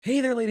Hey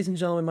there, ladies and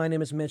gentlemen. My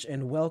name is Mitch,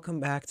 and welcome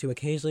back to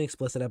Occasionally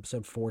Explicit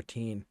episode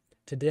 14.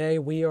 Today,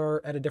 we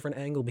are at a different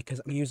angle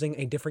because I'm using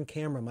a different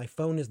camera. My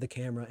phone is the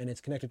camera, and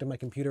it's connected to my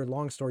computer.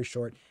 Long story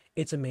short,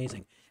 it's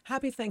amazing.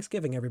 Happy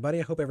Thanksgiving, everybody.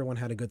 I hope everyone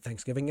had a good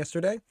Thanksgiving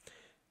yesterday.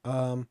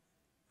 Um,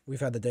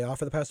 we've had the day off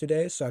for the past 2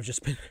 days, so I've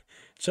just been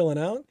chilling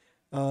out.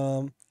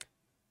 Um,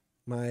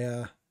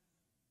 my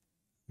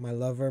my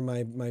lover,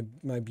 my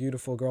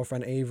beautiful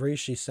girlfriend Avery,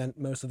 she sent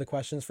most of the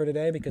questions for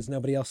today because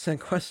nobody else sent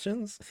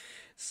questions.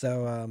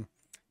 So,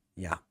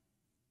 yeah,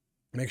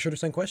 make sure to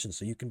send questions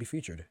so you can be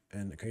featured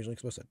and occasionally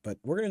explicit. But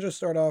we're gonna just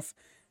start off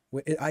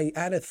with I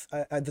added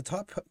the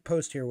top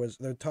post here was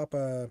the top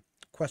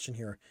question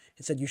here.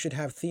 It said you should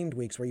have themed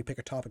weeks where you pick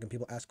a topic and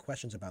people ask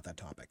questions about that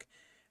topic.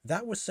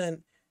 That was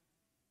sent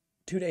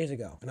 2 days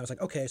ago, and I was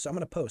like, okay, so I'm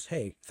gonna post,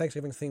 hey,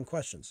 Thanksgiving themed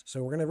questions.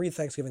 So we're gonna read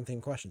Thanksgiving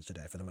themed questions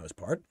today for the most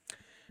part.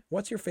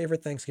 What's your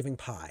favorite Thanksgiving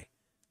pie?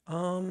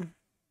 Um,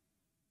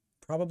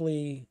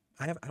 Probably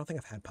I don't think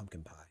I've had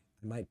pumpkin pie.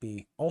 It might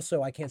be.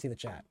 Also, I can't see the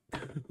chat.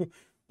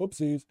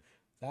 Whoopsies.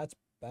 That's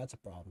that's a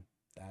problem.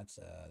 That's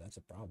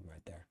a problem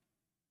right there.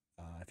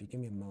 If you give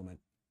me a moment.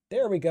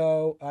 There we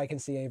go. I can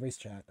see Avery's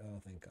chat.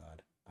 Oh, thank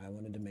God. I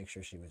wanted to make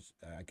sure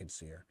I could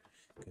see her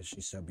because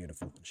she's so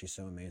beautiful. She's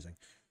so amazing.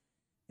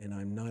 And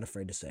I'm not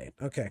afraid to say it.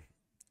 Okay.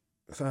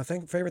 So I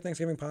think favorite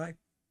Thanksgiving pie?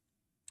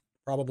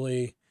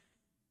 Probably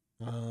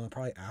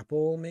probably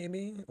apple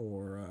maybe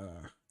or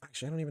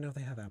actually I don't even know if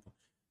they have apple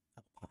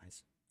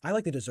pies. I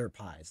like the dessert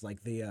pies,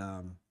 like the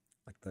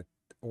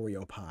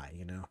Oreo pie,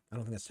 you know. I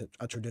don't think that's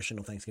a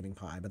traditional Thanksgiving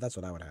pie, but that's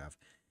what I would have.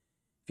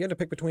 If you had to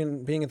pick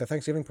between being at the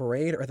Thanksgiving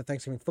parade or at the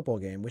Thanksgiving football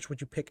game, which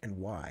would you pick and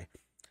why?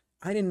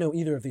 I didn't know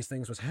either of these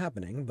things was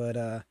happening, but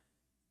I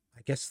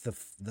guess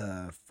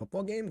the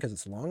football game because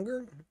it's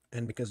longer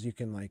and because you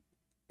can like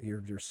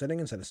you're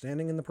sitting instead of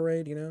standing in the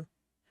parade, you know.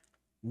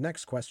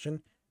 Next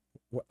question.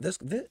 What this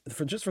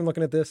for just from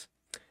looking at this,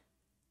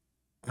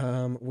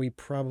 we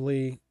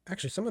probably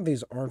actually some of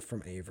these aren't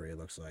from Avery, it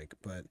looks like,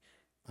 but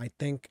I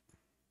think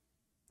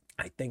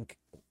I think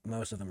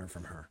most of them are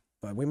from her.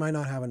 But we might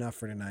not have enough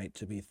for tonight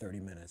to be 30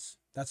 minutes.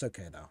 That's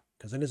okay though,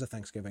 because it is a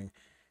Thanksgiving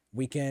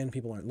weekend.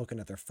 People aren't looking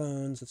at their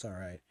phones. It's all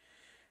right.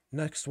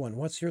 Next one.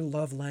 What's your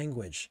love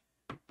language?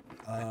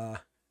 Uh,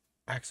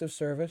 Acts of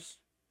service,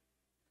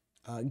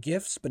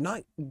 gifts, but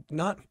not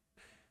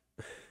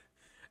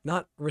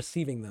not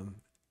receiving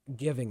them,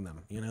 giving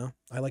them. You know,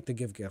 I like to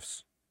give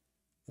gifts.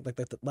 Like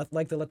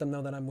to let them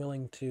know that I'm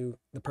willing to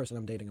the person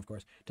I'm dating, of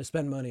course, to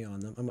spend money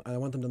on them. I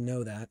want them to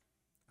know that.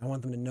 I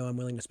want them to know I'm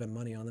willing to spend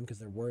money on them because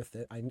they're worth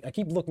it. I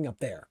keep looking up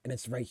there, and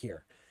it's right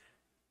here.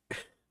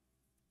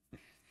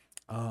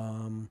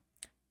 Um,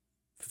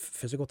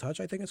 Physical touch,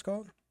 I think it's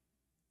called,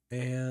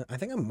 and I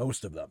think I'm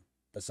most of them.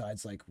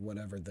 Besides, like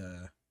whatever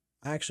the,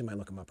 I actually might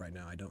look them up right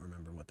now. I don't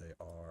remember what they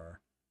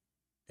are.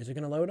 Is it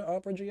gonna load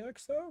Opera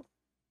GX though?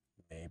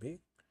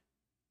 Maybe.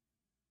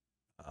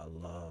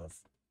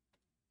 Love,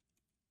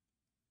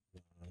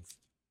 love.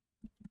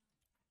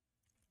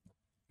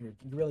 You're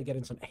really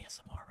getting some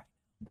ASMR right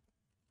now.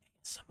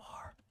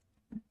 ASMR.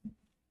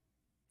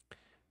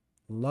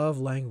 Love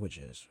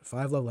languages.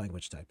 5 love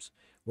language types.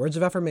 Words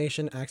of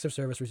affirmation, acts of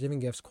service, receiving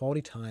gifts,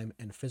 quality time,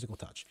 and physical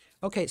touch.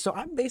 Okay, so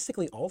I'm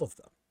basically all of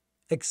them,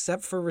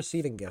 except for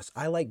receiving gifts.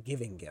 I like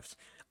giving gifts.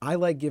 I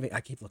like giving. I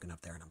keep looking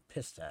up there and I'm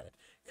pissed at it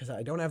because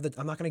I don't have the.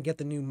 I'm not going to get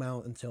the new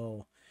mount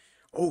until.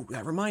 Oh,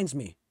 that reminds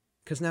me.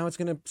 Because now it's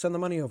going to send the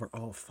money over.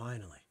 Oh,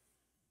 finally.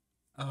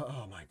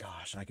 Oh my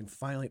gosh. I can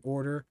finally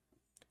order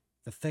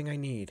the thing I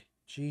need.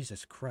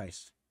 Jesus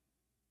Christ.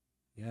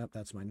 Yep,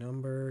 that's my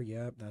number.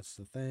 Yep, that's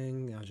the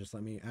thing. Now just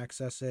let me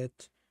access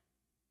it.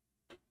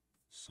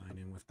 Sign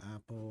in with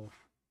Apple.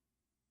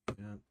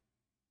 Yeah.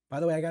 By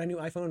the way, I got a new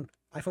iPhone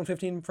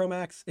 15 Pro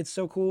Max. It's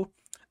so cool.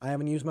 I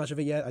haven't used much of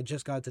it yet. I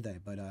just got it today,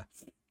 but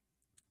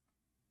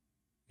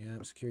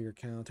yeah, secure your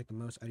account, take the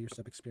most out of your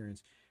step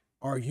experience.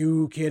 Are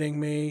you kidding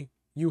me?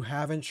 You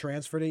haven't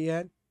transferred it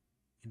yet?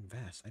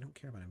 Invest. I don't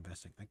care about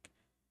investing.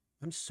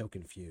 I'm so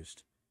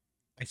confused.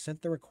 I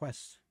sent the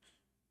request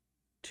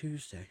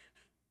Tuesday,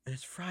 and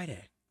it's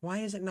Friday. Why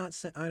is it not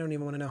sent? I don't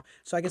even want to know.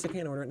 So I guess I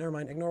can't order it. Never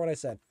mind. Ignore what I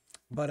said.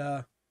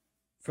 But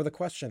for the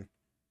question,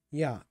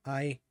 yeah,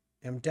 I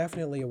am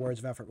definitely a words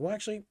of effort. Well,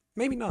 actually,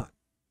 maybe not.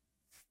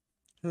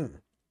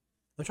 I'm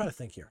trying to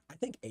think here. I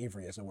think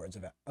Avery is a words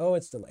of effort. Oh,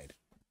 it's delayed.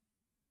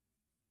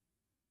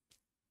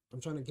 I'm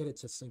trying to get it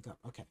to sync up.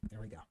 Okay, there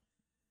we go.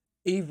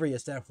 Avery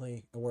is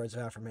definitely a words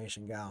of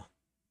affirmation gal.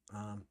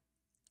 Um,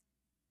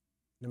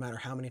 no matter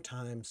how many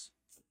times.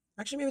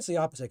 Actually, maybe it's the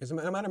opposite. Because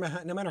no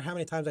matter how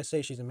many times I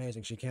say she's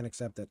amazing, she can't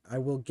accept it. I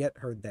will get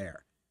her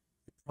there.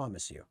 I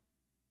promise you.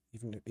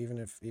 Even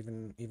if it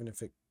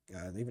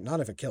even not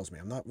if it kills me.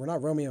 We're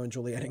not Romeo and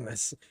Julieting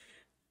this.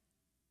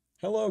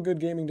 Hello, good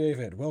gaming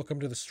David. Welcome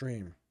to the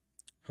stream.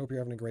 Hope you're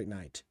having a great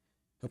night.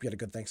 Hope you had a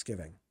good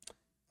Thanksgiving.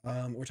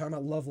 We're talking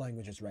about love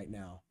languages right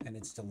now, and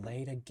it's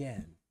delayed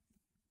again.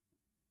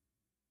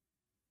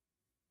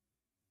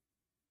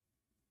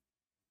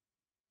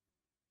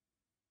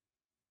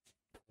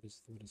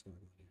 What is going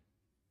on here?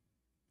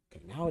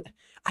 Okay, now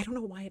I don't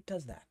know why it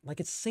does that. Like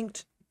it's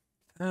synced.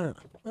 I don't know.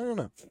 I don't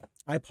know.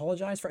 I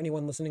apologize for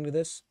anyone listening to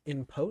this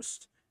in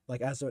post,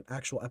 like as an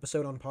actual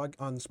episode on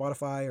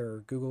Spotify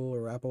or Google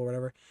or Apple or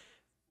whatever.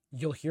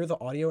 You'll hear the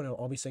audio and it'll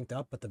all be synced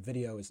up, but the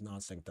video is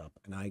not synced up,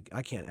 and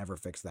I can't ever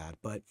fix that.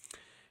 But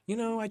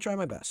I try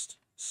my best.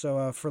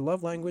 So for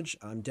love language,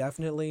 I'm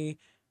definitely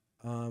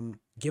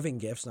giving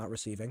gifts, not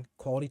receiving.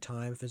 Quality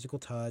time, physical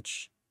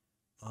touch,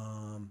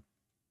 um,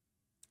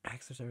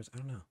 acts of service. I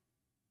don't know.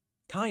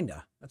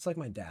 Kinda. That's like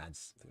my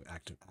dad's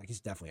active. He's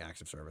definitely acts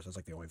of service. That's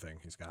like the only thing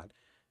he's got.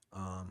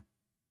 Um,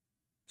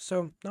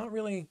 so not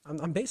really.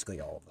 I'm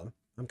basically all of them.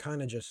 I'm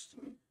kind of just.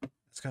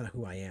 That's kind of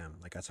who I am.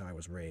 Like that's how I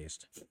was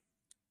raised.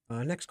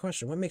 Next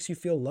question. What makes you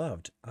feel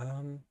loved?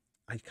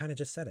 I kind of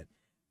just said it.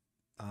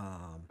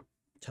 Um,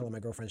 Telling my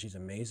girlfriend she's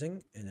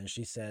amazing, and then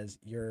she says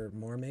you're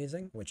more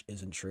amazing, which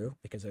isn't true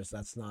because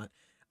that's not.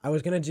 I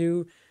was gonna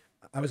do.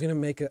 I was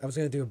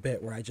gonna do a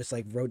bit where I just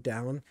like wrote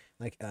down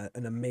like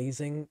an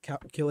amazing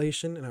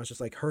calculation, and I was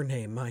just like her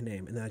name, my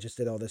name, and then I just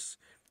did all this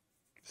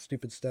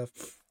stupid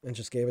stuff and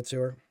just gave it to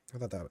her. I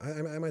thought that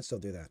I might still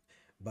do that,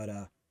 but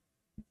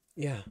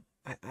yeah.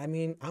 I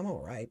mean I'm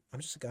all right.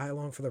 I'm just a guy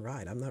along for the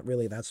ride. I'm not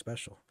really that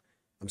special.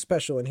 I'm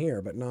special in here,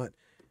 but not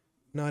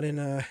in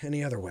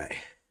any other way.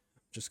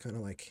 Just kind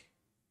of like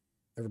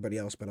everybody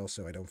else, but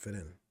also I don't fit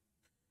in.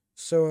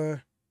 So,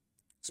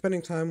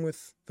 spending time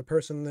with the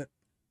person that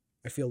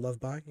I feel loved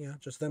by, yeah,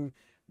 just them,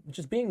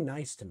 just being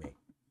nice to me.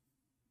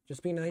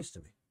 Just be nice to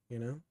me, you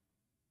know?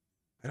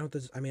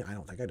 I mean, I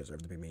don't think I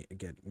deserve to be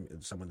get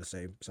someone to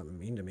say something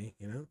mean to me,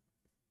 you know?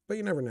 But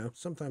you never know.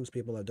 Sometimes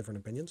people have different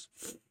opinions.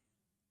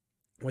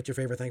 What's your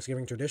favorite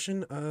Thanksgiving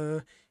tradition?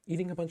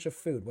 Eating a bunch of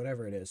food,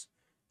 whatever it is.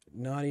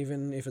 Not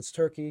even if it's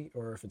turkey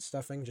or if it's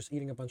stuffing, just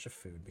eating a bunch of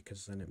food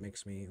because then it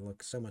makes me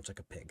look so much like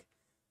a pig.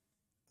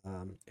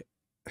 Um,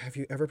 have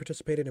you ever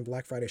participated in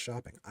Black Friday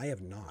shopping? I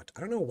have not. I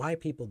don't know why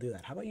people do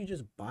that. How about you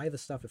just buy the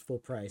stuff at full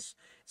price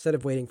instead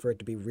of waiting for it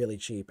to be really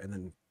cheap and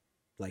then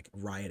like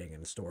rioting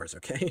in stores,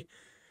 okay?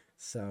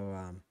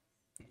 So,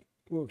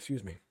 oh,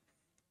 excuse me.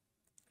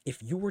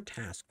 If you were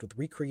tasked with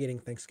recreating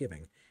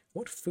Thanksgiving,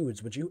 what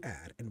foods would you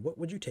add and what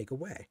would you take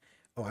away?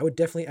 Oh, I would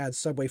definitely add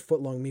Subway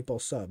footlong meatball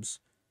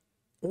subs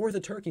or the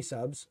turkey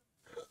subs.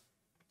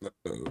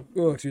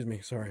 Oh, excuse me.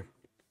 Sorry.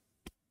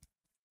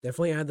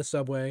 Definitely add the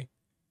Subway.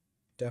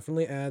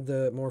 Definitely add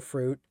the more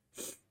fruit.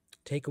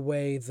 Take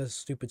away the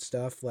stupid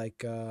stuff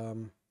like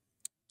I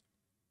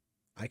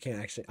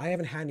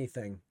haven't had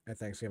anything at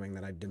Thanksgiving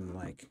that I didn't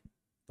like.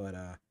 But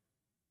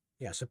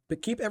yeah, so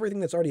but keep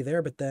everything that's already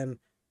there, but then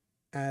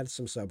add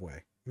some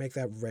Subway. Make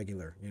that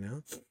regular, you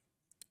know?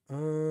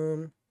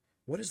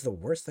 What is the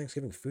worst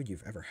Thanksgiving food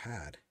you've ever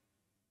had?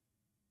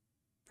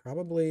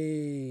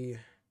 Probably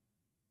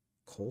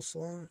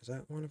coleslaw. Is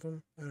that one of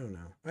them? I don't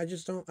know. I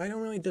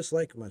don't really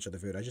dislike much of the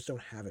food. I just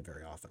don't have it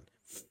very often.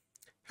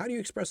 How do you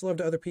express love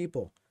to other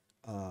people?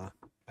 I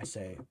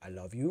say I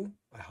love you.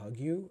 I hug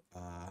you.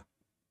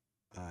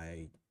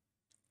 I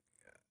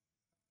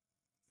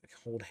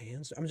hold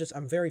hands.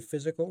 I'm very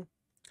physical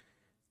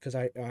because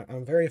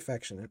I'm very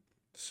affectionate.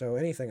 So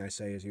anything I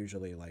say is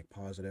usually like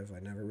positive. I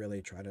never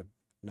really try to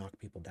knock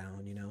people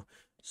down, you know.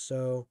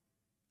 So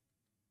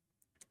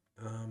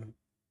um,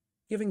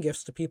 giving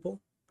gifts to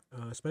people,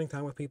 spending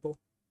time with people.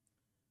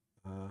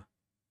 Uh,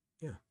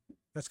 yeah,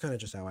 that's kind of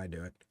just how I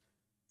do it.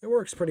 It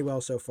works pretty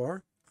well so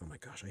far. Oh my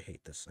gosh, I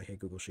hate this. I hate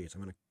Google Sheets.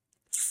 I'm gonna.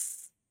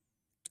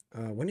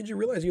 When did you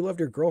realize you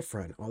loved your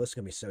girlfriend? Oh, this is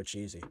gonna be so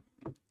cheesy.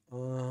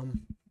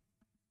 Um,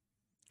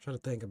 Trying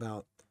to think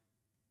about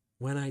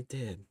when I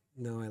did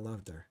know I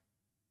loved her.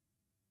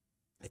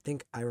 I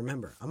think I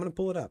remember. I'm gonna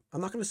pull it up. I'm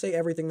not gonna say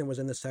everything that was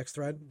in this text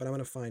thread, but I'm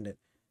gonna find it.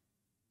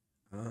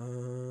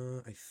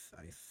 I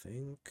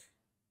think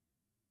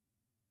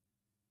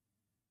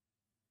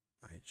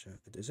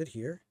is it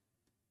here?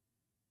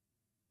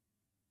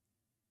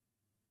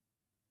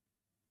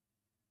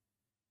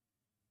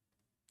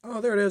 Oh,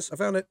 there it is. I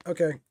found it.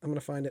 Okay, I'm gonna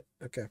find it.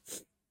 Okay.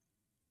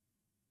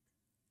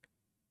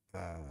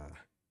 Uh,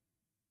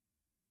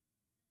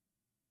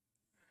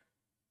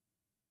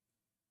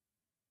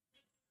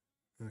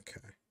 okay.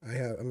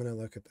 I'm gonna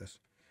look at this.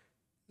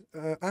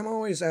 I'm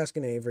always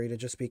asking Avery to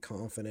just be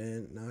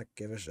confident, not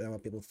give a shit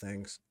what people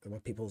thinks,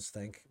 what people's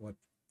think. What?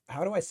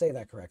 How do I say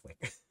that correctly?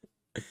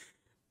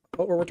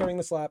 Oh, we're returning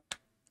the slap.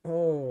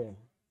 Oh,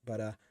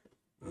 but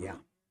yeah.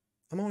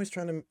 I'm always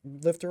trying to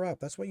lift her up.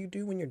 That's what you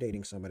do when you're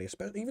dating somebody,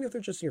 especially even if they're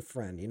just your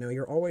friend. You know,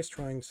 you're always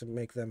trying to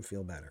make them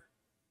feel better.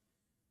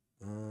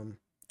 Um,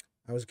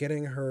 I was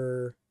getting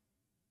her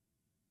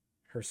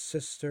younger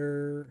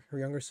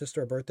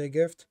sister, a birthday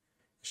gift.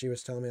 She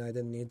was telling me I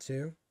didn't need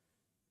to,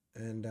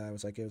 and I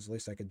was like, it was the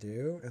least I could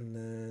do. And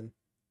then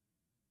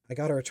I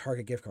got her a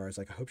Target gift card. I was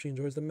like, I hope she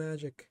enjoys the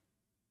magic.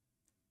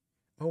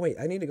 Oh wait,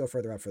 I need to go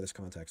further up for this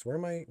context. Where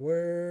am I?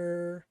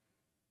 Where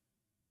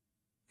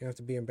you have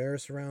to be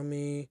embarrassed around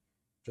me,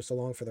 just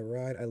along for the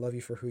ride. I love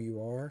you for who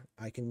you are.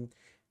 I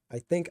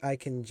think I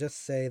can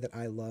just say that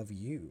I love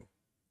you.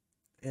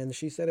 And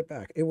she said it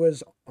back. It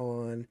was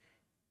on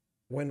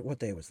what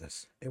day was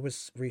this? It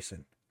was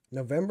recent.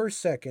 November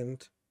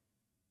 2nd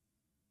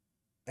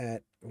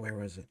at, where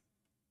was it?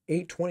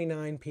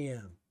 8:29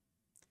 p.m.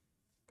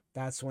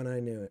 That's when I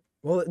knew it.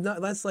 Well, no,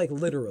 that's like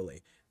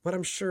literally, but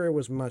I'm sure it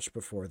was much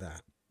before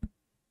that.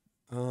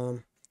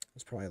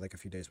 It's probably like a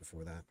few days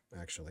before that,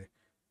 actually.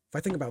 If I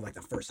think about like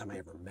the first time I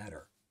ever met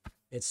her,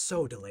 it's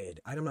so delayed.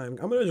 I don't know. I'm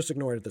gonna just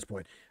ignore it at this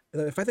point.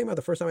 If I think about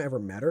the first time I ever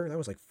met her, that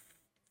was like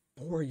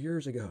 4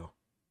 years ago.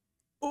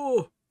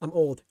 Oh, I'm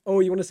old. Oh,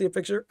 you want to see a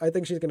picture? I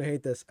think she's gonna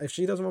hate this. If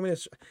she doesn't want me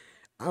to,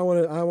 I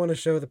want to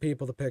show the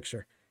people the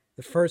picture.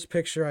 The first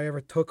picture I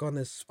ever took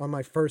on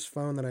my first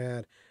phone that I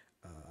had,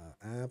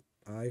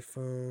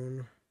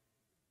 iPhone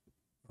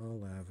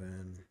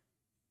 11.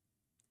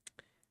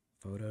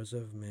 Photos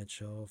of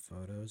Mitchell,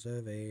 photos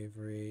of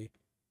Avery.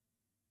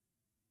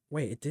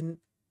 Wait, it didn't.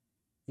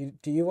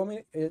 Do you want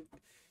me?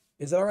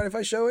 Is it all right if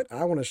I show it?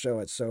 I want to show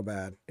it so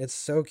bad. It's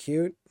so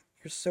cute.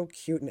 You're so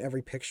cute in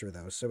every picture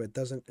though, so it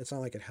doesn't. It's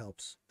not like it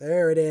helps.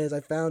 There it is.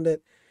 I found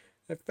it.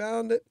 I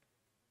found it.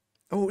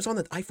 Oh, it was on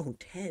the iPhone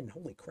 10.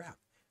 Holy crap!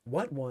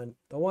 What one?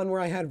 The one where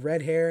I had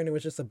red hair and it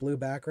was just a blue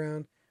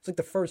background. It's like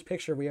the first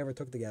picture we ever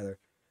took together.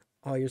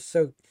 Oh,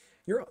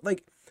 you're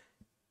like.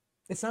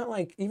 It's not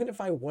like, even if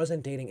I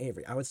wasn't dating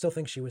Avery, I would still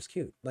think she was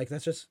cute. Like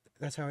that's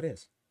how it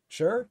is.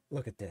 Sure.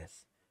 Look at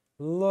this.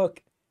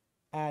 Look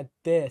at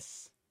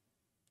this.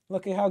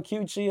 Look at how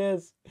cute she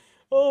is.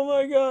 Oh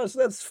my gosh,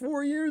 that's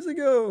 4 years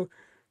ago.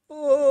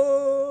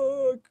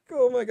 Oh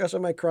my gosh, I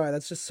might cry.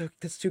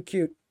 That's too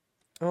cute.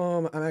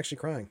 I'm actually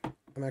crying.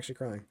 I'm actually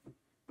crying.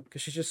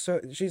 Because she's just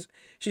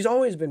she's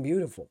always been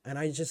beautiful. And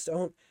I just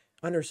don't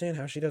understand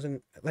how she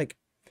doesn't, like,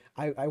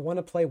 I want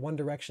to play One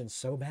Direction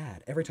so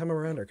bad every time I'm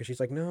around her. Because she's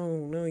like,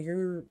 no,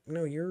 you're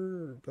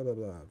blah, blah,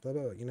 blah, blah,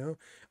 blah, you know?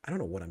 I don't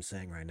know what I'm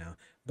saying right now.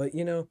 But,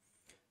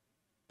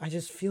 I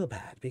just feel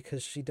bad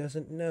because she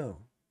doesn't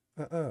know.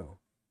 Uh-oh.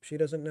 She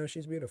doesn't know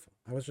she's beautiful.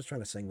 I was just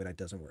trying to sing, but it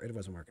doesn't work. It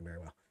wasn't working very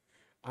well.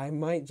 I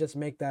might just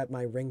make that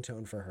my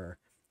ringtone for her.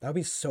 That would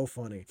be so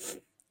funny.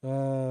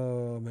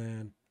 Oh,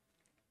 man.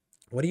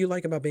 What do you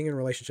like about being in a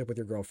relationship with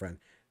your girlfriend?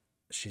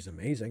 She's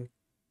amazing.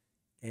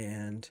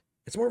 And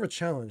it's more of a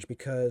challenge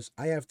because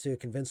I have to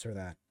convince her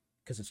that.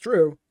 Because it's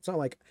true. It's not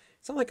like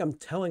I'm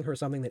telling her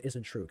something that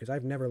isn't true. Because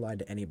I've never lied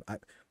to anybody.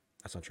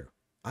 That's not true.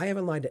 I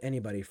haven't lied to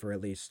anybody for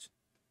at least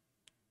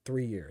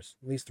 3 years.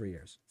 At least 3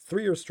 years.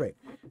 3 years straight.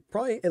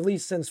 Probably at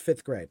least since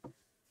fifth grade.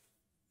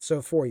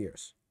 So 4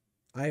 years.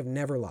 I have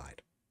never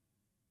lied.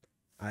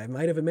 I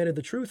might have admitted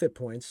the truth at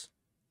points,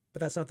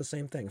 but that's not the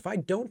same thing. If I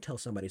don't tell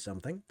somebody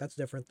something, that's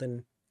different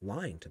than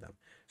lying to them.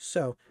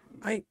 So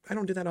I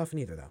don't do that often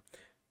either, though.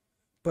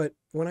 But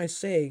when I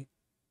say,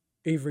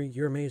 Avery,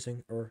 you're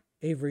amazing, or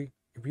Avery,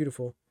 you're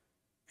beautiful,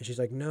 and she's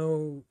like,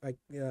 no,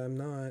 yeah, I'm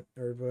not,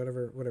 or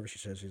whatever she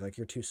says, she's like,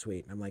 you're too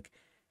sweet. And I'm like,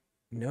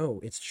 no,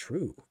 it's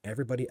true.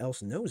 Everybody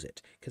else knows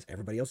it because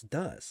everybody else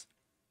does.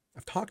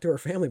 I've talked to her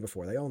family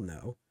before. They all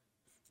know.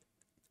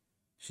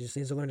 She just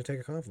needs to learn to take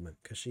a compliment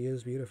because she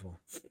is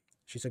beautiful.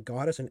 She's a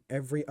goddess and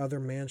every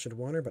other man should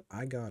want her, but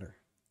I got her.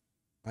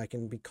 I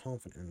can be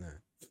confident in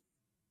that.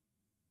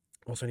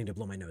 Also, I need to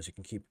blow my nose. You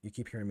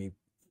keep hearing me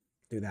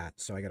do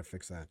that, so I gotta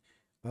fix that.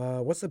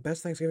 What's the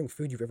best Thanksgiving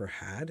food you've ever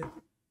had?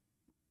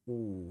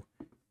 Ooh,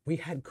 we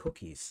had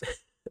cookies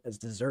as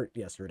dessert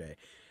yesterday.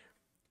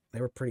 They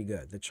were pretty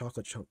good. The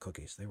chocolate chunk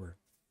cookies. They were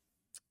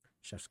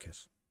chef's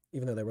kiss,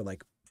 even though they were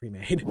like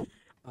pre-made.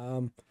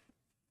 Um,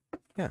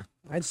 yeah,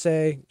 I'd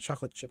say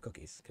chocolate chip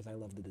cookies because I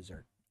love the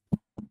dessert.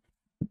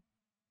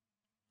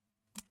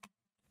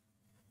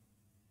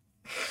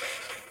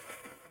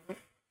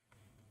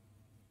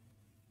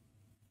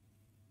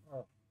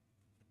 Oh,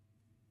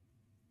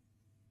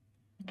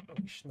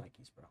 holy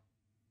shnikes, bro.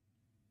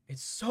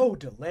 It's so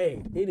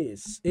delayed. It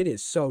is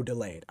so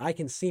delayed. I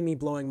can see me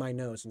blowing my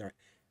nose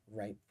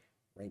right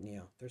right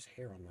now. There's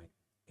hair on my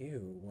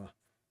ew.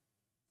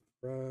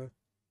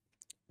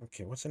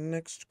 Okay, what's the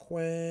next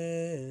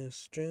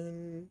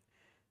question?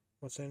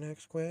 What's the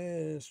next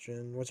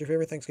question? What's your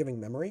favorite Thanksgiving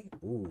memory?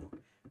 Ooh.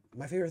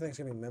 My favorite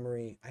Thanksgiving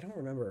memory, I don't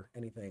remember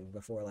anything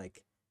before,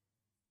 like,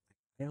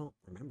 I don't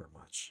remember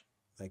much.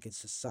 Like, it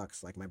just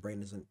sucks. Like, my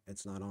brain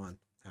it's not on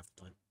half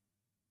the time.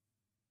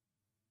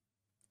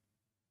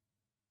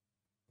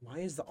 Why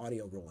is the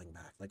audio rolling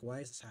back? Like, why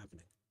is this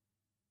happening?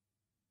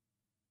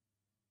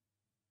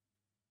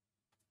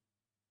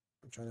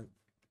 I'm trying to,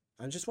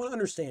 I just want to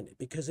understand it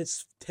because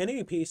it's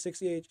 1080p,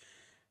 60H.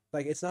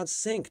 Like, it's not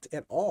synced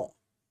at all.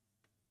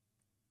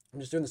 I'm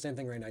just doing the same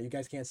thing right now. You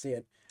guys can't see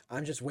it.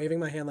 I'm just waving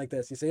my hand like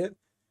this. You see it?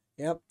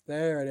 Yep,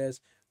 there it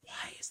is.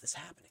 Why is this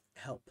happening?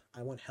 Help.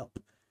 I want help.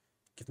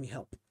 Give me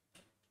help.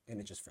 And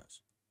it just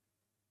froze.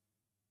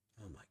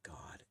 Oh my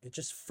God. It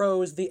just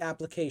froze the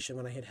application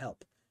when I hit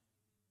help.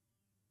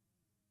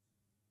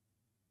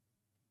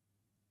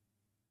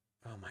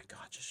 Oh my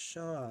God. Just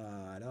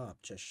shut up.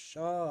 Just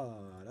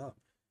shut up.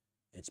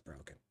 It's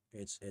broken.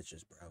 It's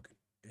just broken.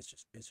 It's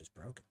just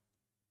broken.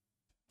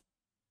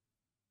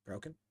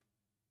 Broken?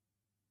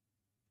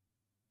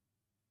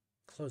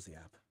 Close the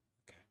app.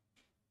 Okay.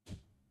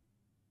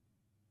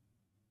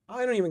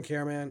 I don't even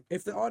care, man.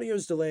 If the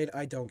audio's delayed,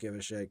 I don't give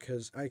a shit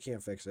because I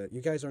can't fix it.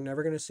 You guys are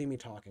never gonna see me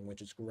talking,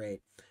 which is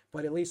great,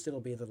 but at least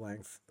it'll be the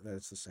length that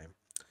it's the same.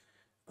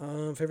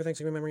 Favorite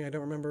Thanksgiving memory? I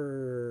don't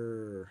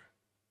remember.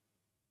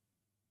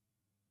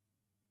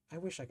 I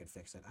wish I could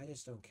fix it. I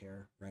just don't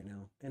care right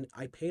now. And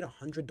I paid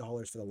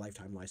 $100 for the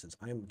lifetime license.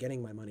 I am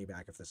getting my money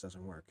back if this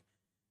doesn't work.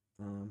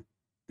 Um,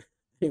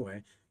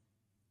 anyway,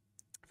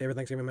 favorite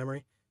Thanksgiving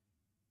memory?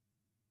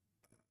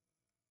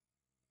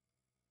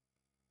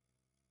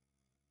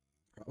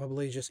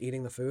 Probably just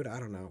eating the food. I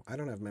don't know. I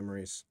don't have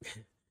memories.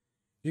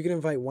 You could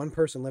invite one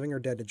person, living or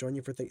dead, to join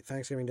you for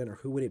Thanksgiving dinner.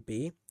 Who would it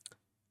be?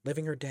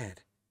 Living or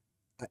dead?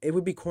 It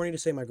would be corny to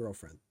say my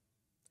girlfriend.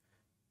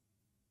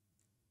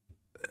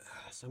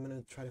 So I'm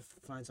gonna try to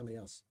find somebody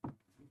else.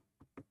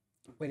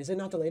 Wait, is it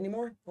not delayed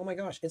anymore? Oh my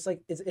gosh, it's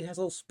like it has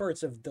little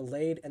spurts of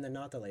delayed and then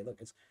not delayed. Look,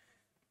 it's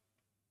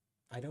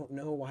I don't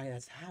know why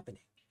that's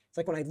happening. It's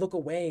like when I look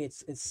away,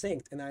 it's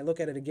synced, and I look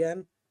at it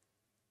again,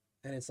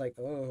 and it's like,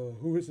 oh,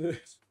 who is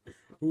this?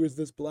 Who is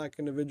this black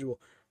individual?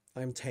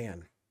 I'm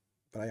tan,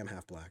 but I am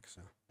half black.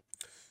 So,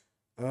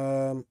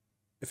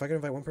 if I could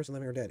invite one person,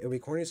 living or dead, it would be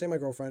corny to say my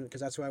girlfriend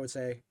because that's who I would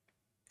say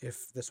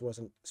if this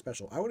wasn't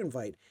special. I would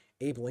invite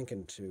Abe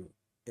Lincoln to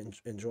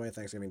enjoy a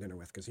Thanksgiving dinner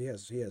with because he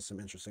has some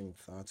interesting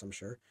thoughts, I'm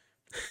sure.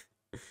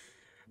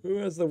 Who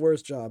has the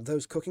worst job?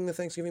 Those cooking the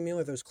Thanksgiving meal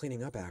or those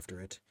cleaning up after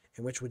it?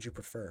 And which would you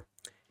prefer?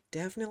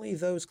 Definitely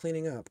those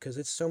cleaning up because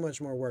it's so much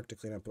more work to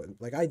clean up.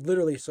 Like I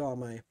literally saw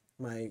my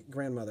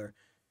grandmother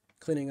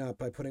cleaning up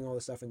by putting all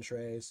the stuff in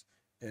trays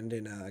and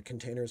in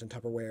containers and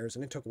Tupperwares,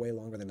 and it took way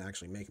longer than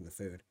actually making the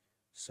food.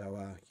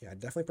 So yeah, I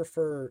definitely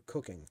prefer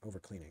cooking over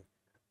cleaning.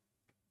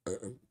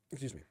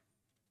 Excuse me.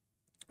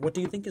 What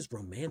do you think is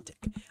romantic?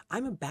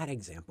 I'm a bad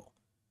example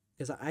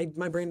because I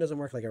my brain doesn't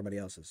work like everybody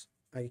else's.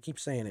 I keep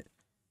saying it.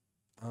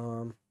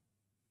 Um,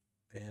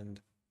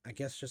 and I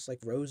guess just like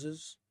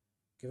roses,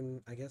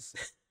 given I guess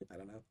I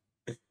don't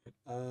know.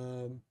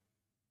 Um,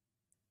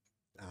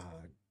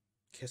 uh,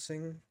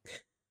 Kissing.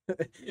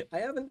 I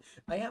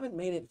haven't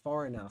made it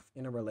far enough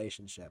in a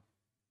relationship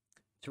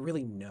to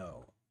really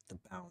know the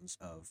bounds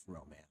of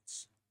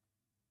romance.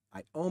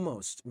 I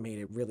almost made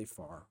it really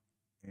far,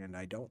 and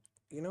I don't.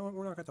 You know what?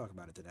 We're not gonna talk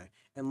about it today,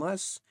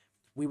 unless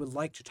we would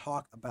like to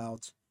talk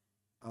about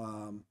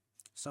um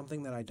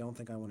something that I don't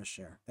think I want to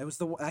share. It was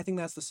the I think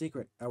that's the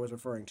secret I was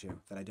referring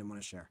to that I didn't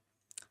want to share.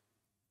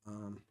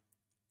 Um,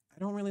 I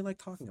don't really like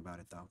talking about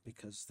it though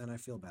because then I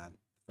feel bad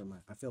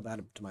I feel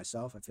bad to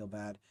myself. I feel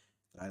bad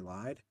that I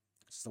lied.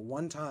 It's the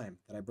one time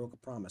that I broke a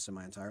promise in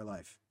my entire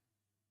life.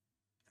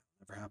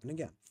 Never happened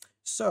again.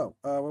 So,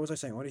 what was I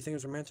saying? What do you think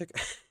is romantic?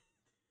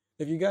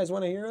 If you guys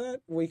want to hear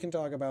that, we can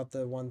talk about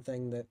the one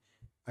thing that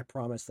I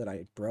promised that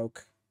I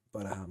broke,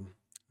 but I'm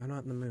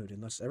not in the mood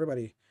unless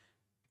everybody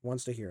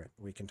wants to hear it.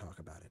 We can talk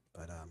about it,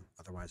 but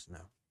otherwise, no.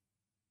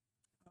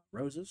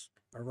 Roses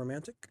are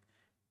romantic.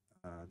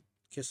 Uh,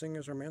 Kissing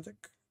is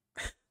romantic.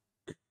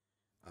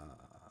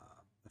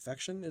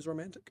 Affection is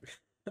romantic.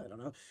 I don't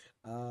know.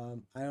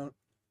 I don't.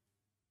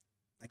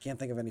 I can't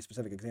think of any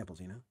specific examples.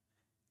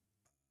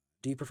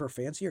 Do you prefer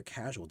fancy or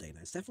casual date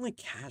night? It's definitely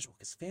casual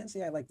because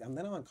fancy, I'm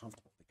then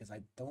uncomfortable because I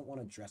don't want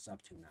to dress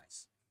up too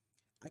nice.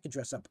 I could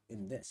dress up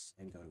in this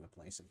and go to a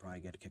place and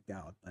probably get kicked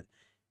out, but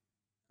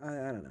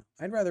I don't know.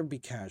 I'd rather be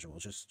casual,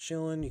 just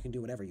chilling. You can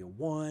do whatever you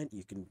want.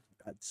 You can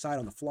decide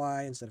on the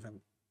fly instead of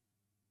having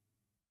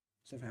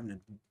to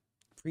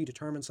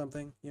predetermine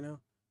something.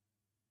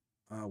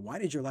 Why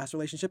did your last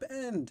relationship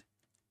end?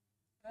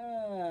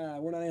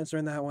 We're not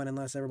answering that one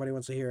unless everybody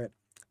wants to hear it,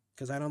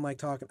 because I don't like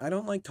talking. I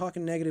don't like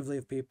talking negatively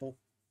of people,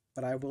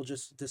 but I will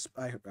just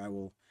I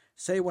will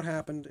say what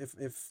happened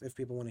if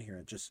people want to hear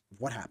it. Just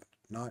what happened,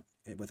 not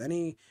with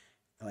any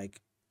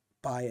like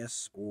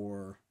bias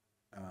or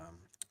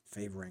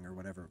favoring or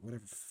whatever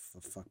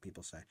the fuck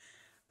people say.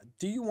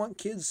 Do you want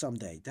kids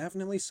someday?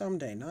 Definitely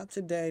someday. Not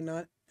today.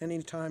 Not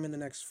any time in the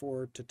next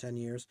 4 to 10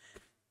 years.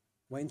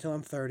 Wait until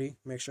I'm 30.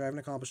 Make sure I haven't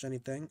accomplished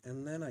anything,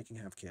 and then I can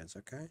have kids.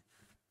 Okay.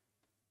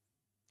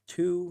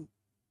 Two,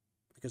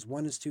 because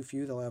one is too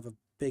few. They'll have a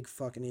big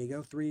fucking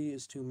ego. Three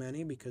is too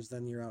many because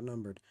then you're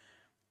outnumbered.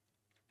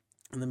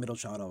 And the middle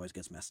child always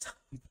gets messed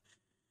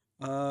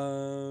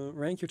up.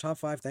 Rank your top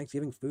 5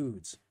 Thanksgiving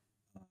foods.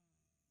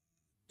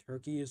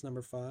 Turkey is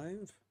number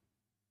 5.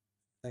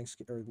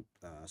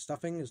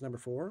 Stuffing is number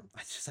 4. I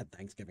just said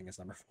Thanksgiving is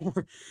number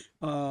 4.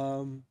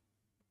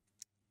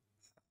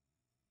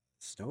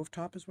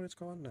 Stovetop is what it's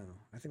called? No,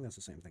 I think that's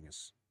the same thing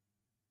as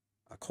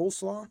a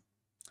coleslaw.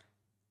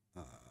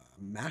 Uh,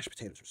 Mashed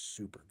potatoes are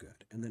super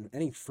good, and then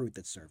any fruit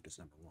that's served is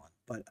number 1.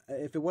 But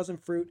if it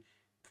wasn't fruit,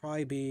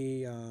 probably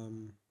be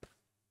what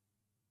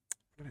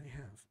did I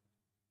have?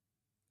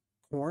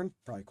 Corn.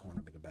 Probably corn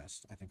would be the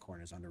best. I think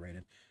corn is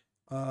underrated.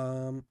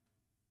 Um,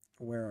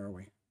 where are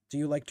we? Do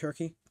you like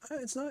turkey?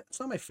 It's not. It's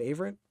not my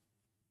favorite.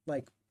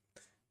 Like,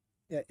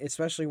 yeah,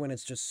 especially when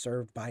it's just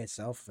served by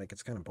itself. Like,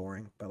 it's kind of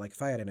boring. But like,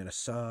 if I had it in a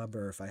sub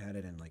or if I had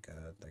it in like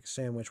a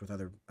sandwich with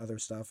other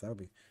stuff, that'd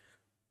be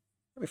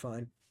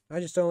fine. I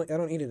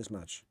don't eat it as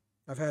much.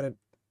 I've had it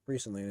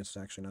recently, and it's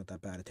actually not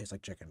that bad. It tastes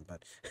like chicken,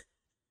 but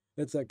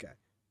it's okay.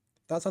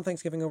 Thoughts on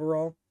Thanksgiving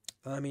overall?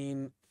 I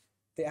mean,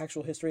 the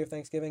actual history of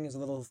Thanksgiving is a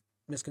little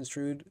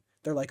misconstrued.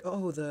 They're like,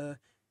 oh, the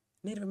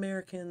Native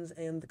Americans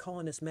and the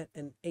colonists met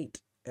and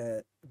ate,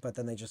 but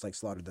then they just like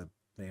slaughtered the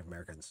Native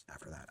Americans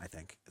after that. I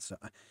think so.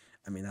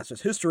 I mean, that's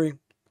just history,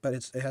 but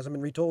it hasn't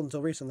been retold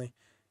until recently.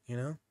 You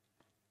know,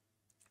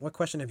 what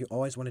question have you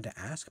always wanted to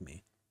ask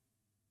me?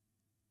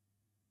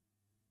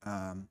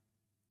 Um,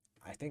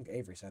 I think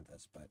Avery said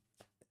this, but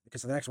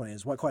because the next one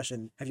is, what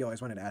question have you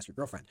always wanted to ask your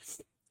girlfriend?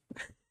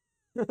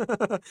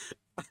 I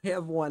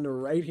have one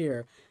right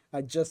here.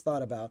 I just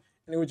thought about,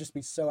 and it would just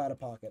be so out of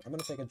pocket. I'm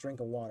gonna take a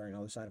drink of water and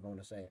I'll decide if I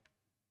want to say it.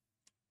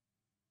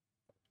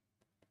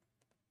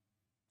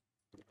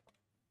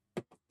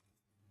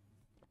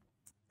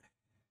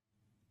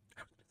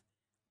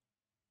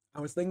 I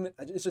was thinking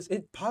that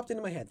it popped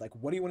into my head. Like,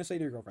 what do you want to say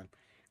to your girlfriend?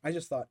 I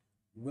just thought,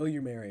 will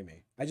you marry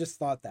me? I just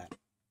thought that.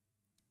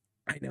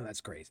 I know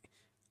that's crazy.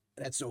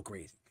 That's so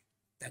crazy.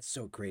 That's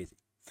so crazy.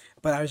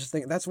 But I was just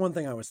thinking. That's one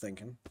thing I was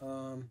thinking.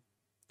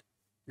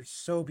 You're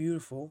so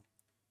beautiful.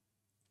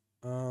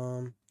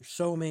 You're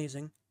so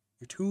amazing.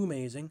 You're too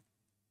amazing.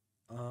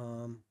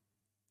 Um,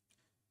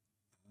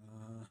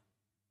 uh,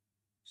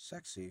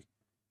 Sexy.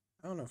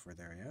 I don't know if we're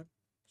there yet.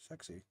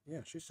 Sexy.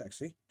 Yeah, she's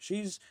sexy.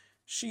 She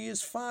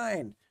is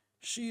fine.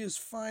 She is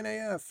fine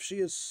AF. She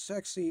is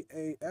sexy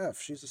AF.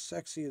 She's the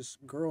sexiest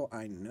girl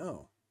I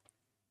know.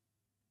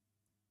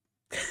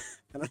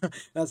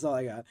 That's all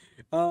I got.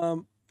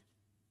 Um,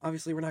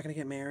 Obviously we're not gonna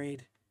get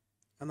married.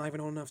 I'm not even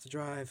old enough to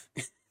drive.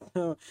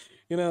 So,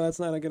 that's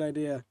not a good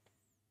idea.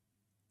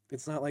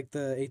 It's not like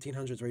the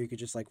 1800s where you could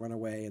just like run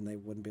away and they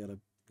wouldn't be able to,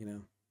 you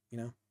know, you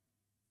know,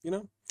 you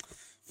know.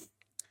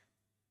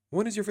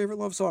 What is your favorite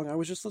love song? I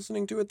was just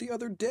listening to it the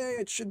other day.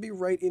 It should be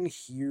right in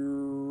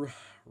here.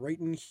 Right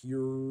in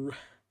here.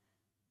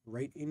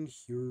 Right in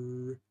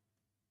here.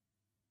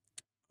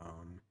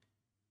 Um,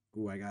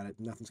 Ooh, I got it.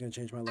 Nothing's gonna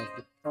change my love.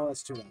 Oh,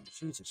 that's too loud.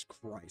 Jesus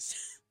Christ.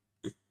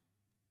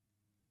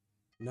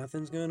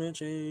 Nothing's gonna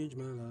change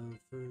my love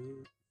for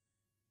you.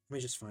 Let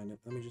me just find it.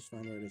 Let me just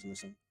find where it is in the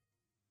song.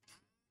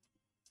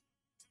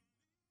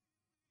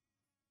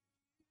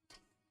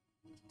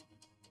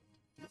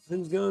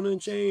 Nothing's gonna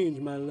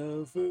change my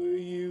love for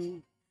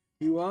you.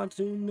 You ought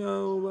to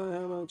know by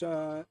how much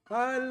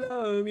I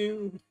love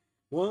you.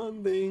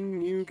 One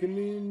thing you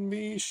can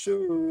be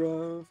sure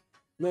of.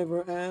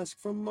 Never ask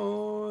for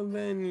more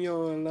than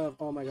your love.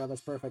 Oh my god, that's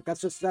perfect.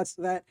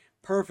 That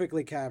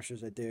perfectly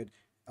captures it, dude.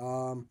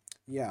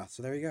 Yeah,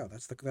 so there you go.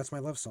 That's my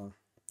love song.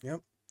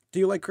 Yep. Do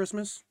you like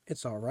Christmas?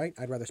 It's all right.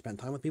 I'd rather spend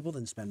time with people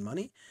than spend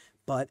money.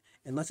 But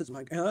unless it's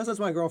my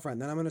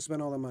girlfriend, then I'm gonna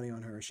spend all the money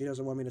on her. She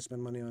doesn't want me to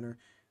spend money on her.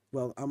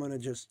 Well, I'm gonna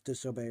just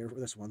disobey her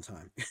this one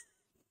time.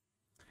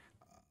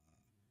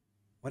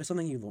 What is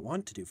something you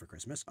want to do for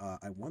Christmas?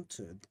 I want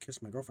to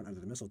kiss my girlfriend under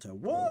the mistletoe.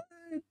 What?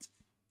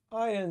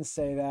 I didn't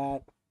say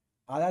that.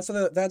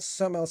 That's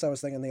something else I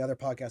was thinking in the other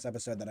podcast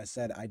episode that I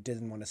said I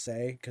didn't want to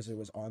say because it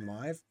was on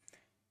live.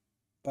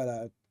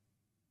 But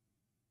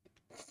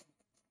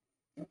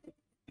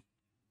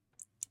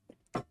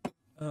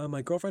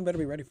my girlfriend better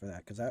be ready for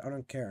that because I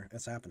don't care.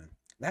 It's happening.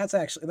 That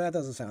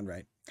doesn't sound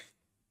right.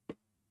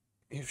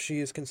 If she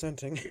is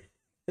consenting,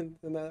 then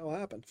that will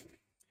happen.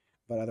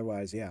 But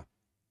otherwise, yeah.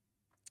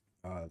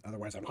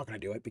 Otherwise, I'm not gonna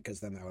do it because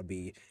then that would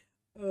be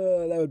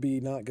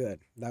not good.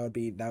 That would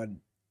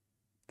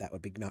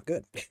be not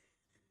good.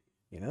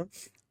 You know?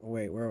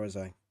 Wait, where was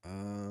I?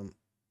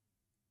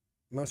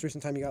 Most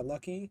recent time you got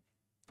lucky?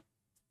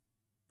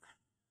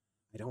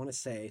 I don't want to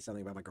say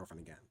something about my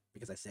girlfriend again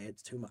because I say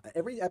it's too much.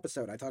 Every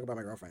episode I talk about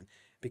my girlfriend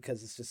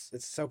because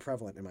it's so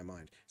prevalent in my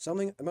mind.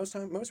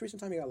 Most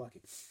recent time you got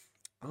lucky.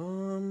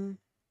 Um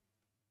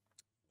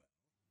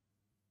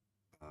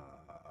uh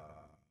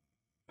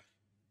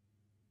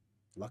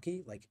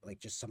Lucky like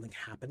just something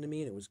happened to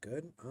me and it was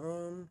good.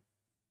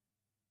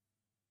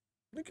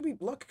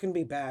 Luck can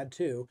be bad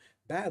too.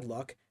 Bad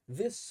luck.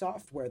 This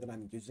software that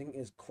I'm using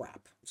is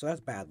crap. So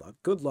that's bad luck.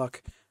 Good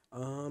luck.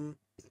 Um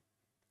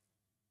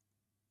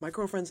my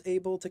girlfriend's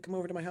able to come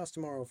over to my house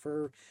tomorrow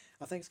for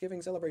a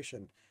Thanksgiving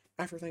celebration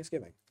after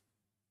Thanksgiving.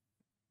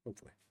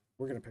 Hopefully.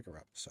 We're gonna pick her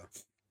up. So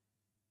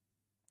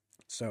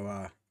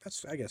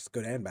that's I guess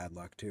good and bad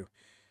luck too.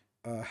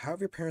 How have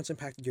your parents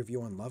impacted your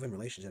view on love and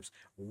relationships?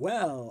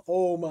 Well,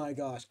 oh my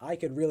gosh, I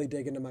could really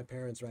dig into my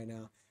parents right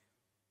now.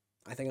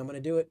 I think I'm gonna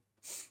do it.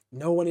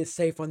 No one is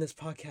safe on this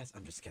podcast.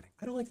 I'm just kidding.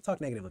 I don't like to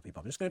talk negative with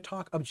people. I'm just gonna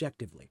talk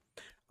objectively.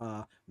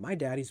 My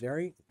dad, he's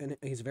very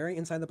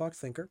inside the box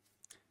thinker.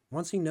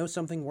 Once he knows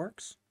something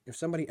works, if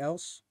somebody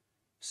else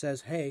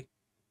says, "Hey,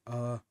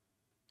 uh,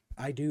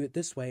 I do it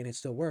this way and it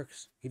still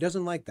works," he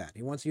doesn't like that.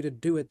 He wants you to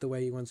do it the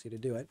way he wants you to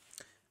do it.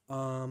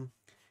 Um,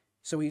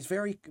 so he's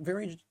very,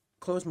 very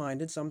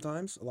close-minded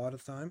sometimes, a lot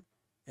of the time,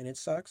 and it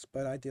sucks,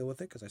 but I deal with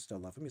it because I still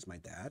love him. He's my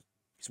dad.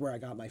 He's where I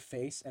got my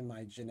face and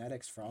my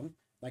genetics from.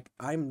 Like,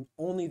 I'm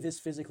only this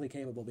physically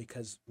capable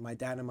because my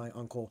dad and my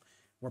uncle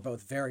were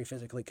both very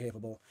physically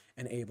capable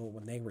and able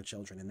when they were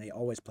children, and they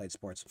always played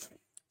sports.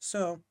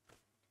 So,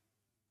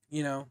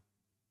 you know,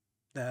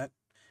 that.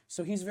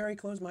 So he's very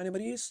close-minded,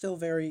 but he is still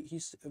very,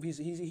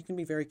 he can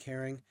be very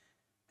caring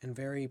and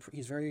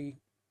he's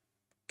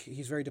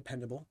very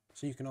dependable.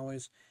 So you can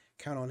always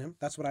count on him.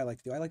 That's what I like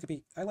to do. I like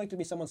to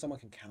be someone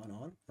can count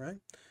on, right?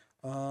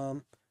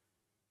 Um,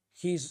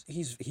 he's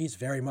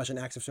very much an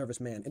acts of service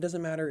man. It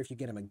doesn't matter if you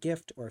get him a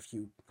gift or if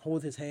you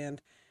hold his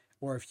hand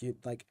or if you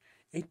like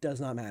it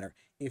does not matter.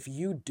 If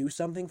you do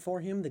something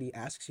for him that he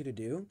asks you to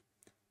do,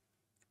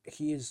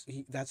 he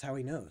that's how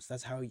he knows.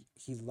 That's how he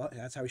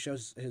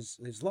shows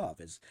his love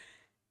is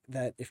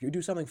that if you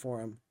do something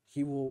for him,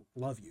 he will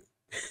love you.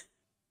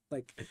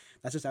 Like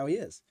that's just how he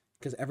is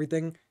because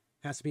everything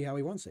has to be how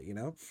he wants it, you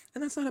know?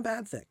 And that's not a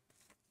bad thing.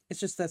 It's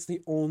just that's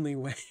the only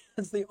way.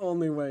 That's the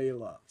only way he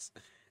loves.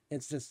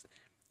 It's just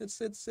it's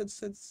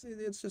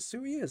just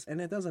who he is, and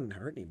it doesn't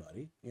hurt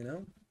anybody, you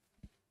know.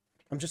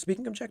 I'm just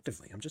speaking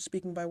objectively. I'm just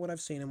speaking by what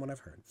I've seen and what I've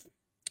heard.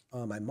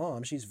 My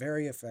mom, she's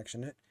very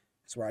affectionate.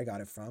 That's where I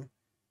got it from.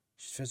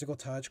 She's physical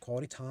touch,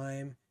 quality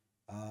time,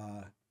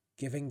 uh,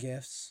 giving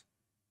gifts,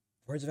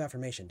 words of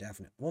affirmation,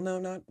 definite. Well, no,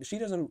 not she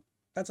doesn't.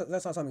 That's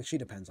not something she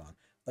depends on,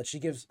 but she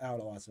gives out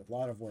a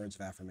lot of words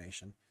of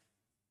affirmation,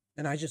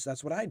 and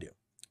that's what I do.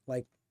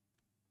 Like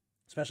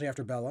especially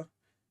after Bella,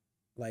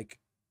 like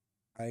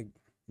I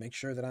make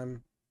sure that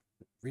I'm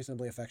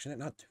reasonably affectionate,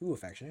 not too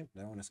affectionate. I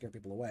don't want to scare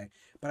people away,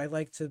 but I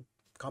like to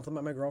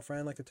compliment my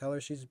girlfriend, like to tell her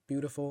she's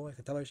beautiful, like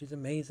to tell her she's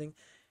amazing,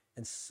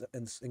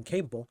 and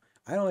capable.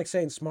 I don't like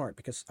saying smart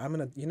because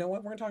you know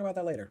what? We're gonna talk about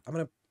that later.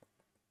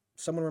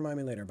 Someone remind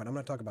me later, but I'm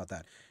gonna talk about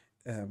that.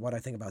 What I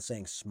think about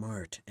saying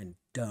smart and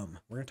dumb.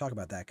 We're gonna talk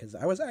about that because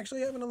I was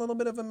actually having a little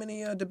bit of a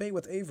mini debate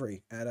with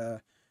Avery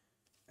at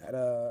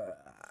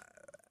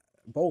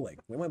bowling.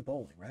 We went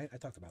bowling, right? I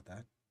talked about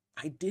that.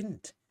 I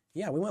didn't.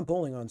 Yeah, we went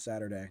bowling on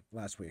Saturday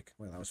last week.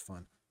 Well, that was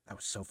fun. That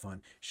was so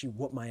fun. She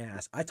whooped my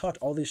ass. I talked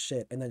all this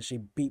shit and then she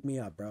beat me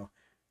up, bro.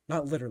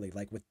 Not literally,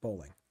 like with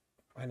bowling.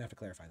 I didn't have to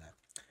clarify that.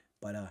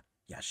 But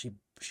yeah, she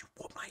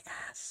whooped my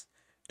ass.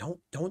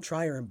 Don't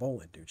try her in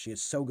bowling, dude. She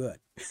is so good.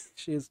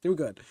 She is too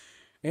good.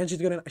 And she's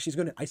good at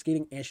ice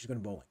skating and she's good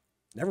at bowling.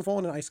 Never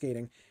fallen in ice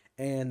skating,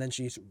 and then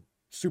she's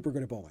super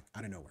good at bowling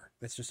out of nowhere.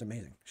 That's just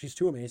amazing. She's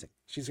too amazing.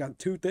 She's got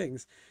two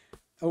things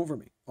over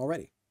me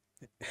already.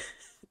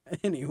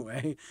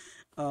 Anyway,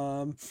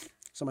 so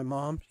my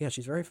mom, yeah,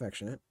 she's very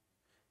affectionate,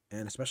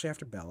 and especially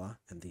after Bella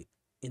and the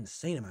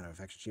insane amount of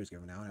affection she was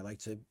giving out, I like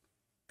to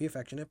be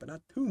affectionate, but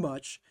not too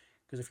much.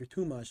 Because if you're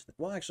too much,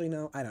 well, actually,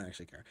 no, I don't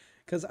actually care.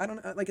 Because I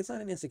don't like it's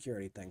not an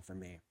insecurity thing for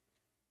me.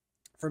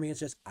 For me,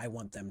 it's just I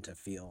want them to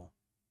feel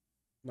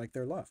like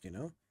they're loved. You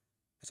know,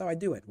 that's how I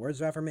do it.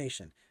 Words of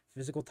affirmation,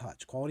 physical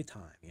touch, quality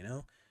time. You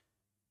know,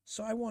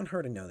 so I want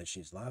her to know that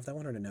she's loved. I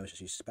want her to know that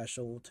she's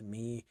special to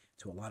me,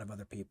 to a lot of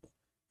other people.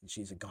 And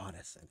she's a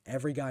goddess, and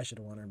every guy should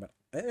want her, but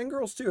and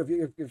girls too,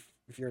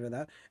 if you're into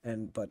that.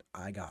 But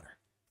I got her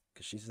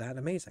because she's that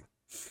amazing.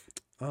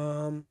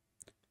 Um.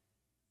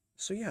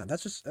 So yeah,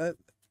 that's just well,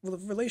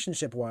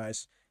 relationship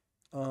wise.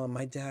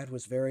 My dad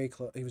was very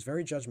close. He was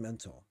very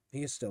judgmental.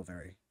 He is still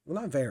very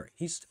well, not very.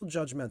 He's still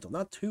judgmental,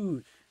 not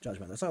too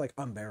judgmental. It's not like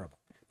unbearable,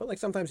 but like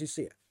sometimes you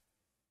see it.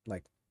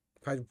 Like,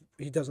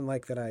 he doesn't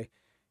like that I.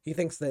 He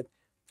thinks that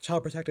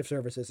Child Protective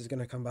Services is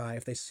gonna come by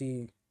if they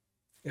see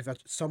if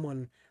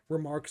someone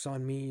remarks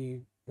on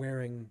me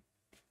wearing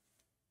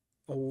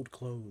old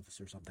clothes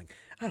or something.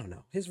 I don't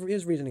know. His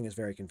reasoning is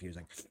very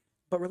confusing.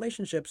 But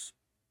relationships,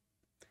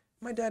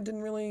 my dad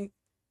didn't really.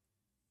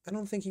 I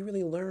don't think he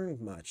really learned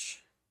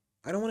much.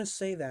 I don't want to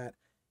say that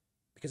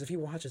because if he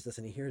watches this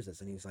and he hears this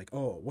and he's like,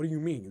 "Oh, what do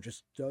you mean? You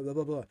just blah blah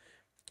blah blah."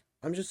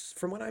 I'm just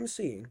from what I'm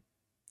seeing,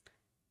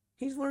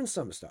 he's learned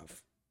some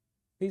stuff.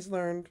 He's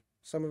learned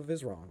some of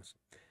his wrongs,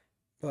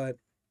 but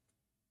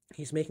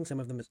he's making some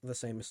of the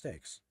same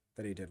mistakes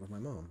that he did with my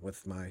mom,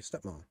 with my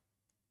stepmom.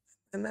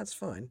 And that's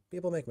fine.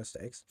 People make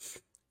mistakes.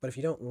 But if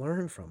you don't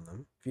learn from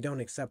them, if you don't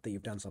accept that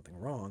you've done something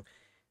wrong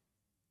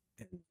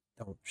and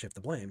don't shift the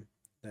blame,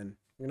 then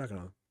you're not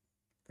going to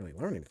really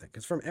learn anything.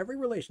 Because from every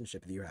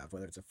relationship that you have,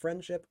 whether it's a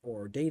friendship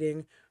or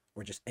dating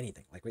or just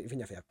anything, like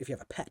even if you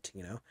have a pet,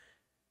 you know,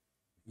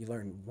 you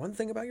learn one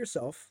thing about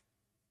yourself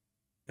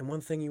and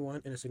one thing you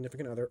want in a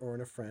significant other or in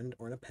a friend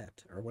or in a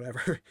pet or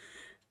whatever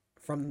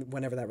from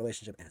whenever that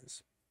relationship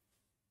ends.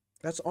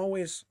 That's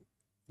always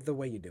the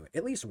way you do it.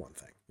 At least one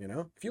thing, you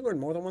know? If you learn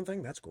more than one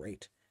thing, that's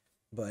great.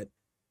 But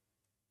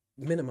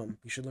minimum,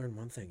 you should learn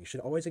one thing. You should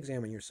always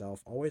examine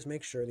yourself. Always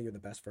make sure that you're the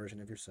best version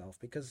of yourself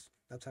because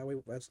that's how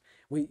that's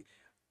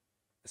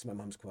my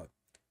mom's quote.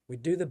 We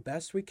do the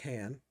best we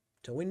can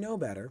till we know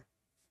better,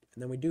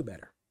 and then we do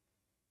better.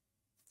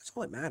 That's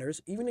all that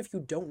matters. Even if you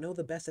don't know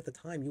the best at the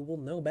time, you will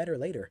know better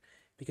later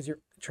because you're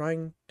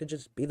trying to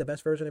just be the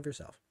best version of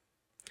yourself.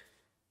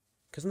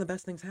 Because then the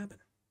best things happen,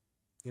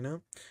 you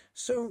know?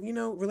 So, you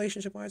know,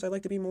 relationship wise, I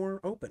like to be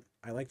more open.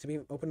 I like to be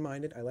open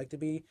minded. I like to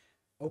be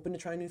open to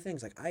trying new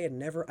things. Like I had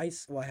never I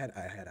had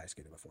ice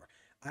skated before.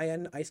 I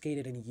hadn't ice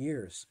skated in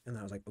years. And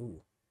then I was like,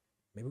 ooh,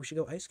 maybe we should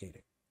go ice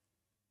skating.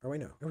 Or wait,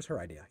 no, it was her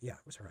idea. Yeah,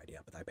 it was her idea,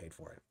 but I paid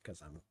for it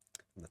because I'm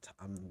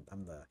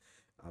the,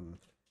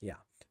 yeah.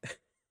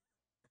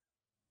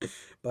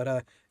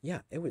 But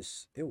yeah,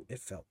 it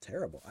felt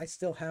terrible. I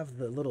still have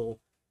the little,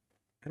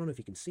 I don't know if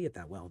you can see it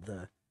that well.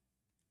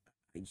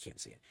 You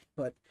can't see it,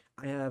 but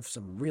I have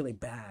some really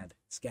bad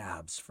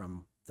scabs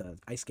from the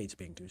ice skates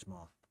being too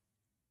small.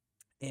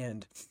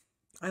 And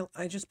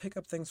I just pick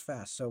up things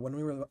fast. So when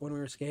we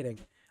were skating,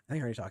 I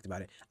think I already talked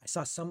about it. I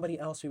saw somebody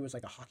else who was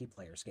like a hockey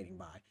player skating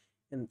by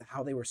and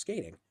how they were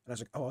skating. And I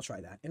was like, "Oh, I'll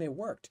try that." And it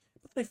worked.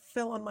 But then I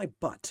fell on my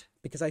butt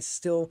because I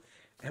still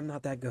am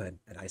not that good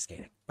at ice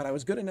skating. But I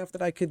was good enough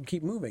that I could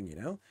keep moving.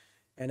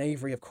 And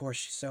Avery, of course,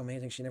 she's so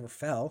amazing. She never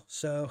fell.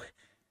 So,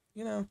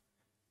 you know,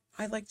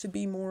 I like to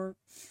be more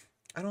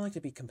I don't like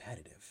to be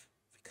competitive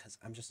because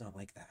I'm just not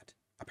like that.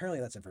 Apparently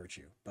that's a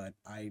virtue, but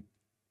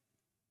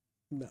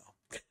no.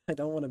 I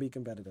don't want to be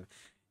competitive.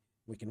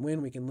 We can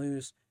win, we can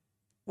lose.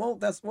 Well,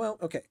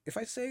 okay. If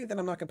I say that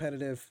I'm not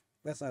competitive,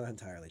 that's not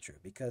entirely true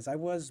because I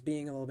was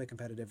being a little bit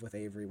competitive with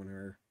Avery when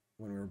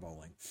we were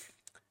bowling.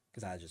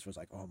 Because I just was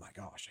like, oh my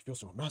gosh, I feel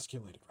so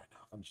emasculated right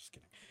now. I'm just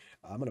kidding.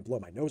 I'm gonna blow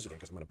my nose again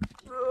because I'm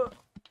gonna.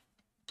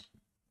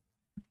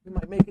 We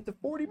might make it to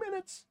 40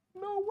 minutes.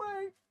 No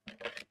way.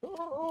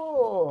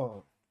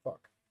 Oh,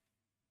 fuck.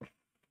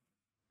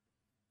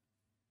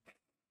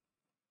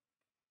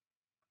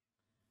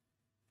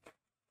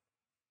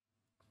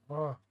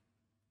 Oh,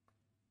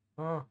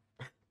 oh,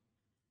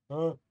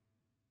 oh.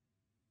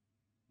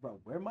 Bro,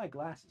 where are my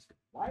glasses?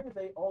 Why are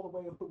they all the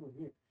way over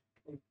here?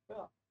 They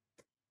fell.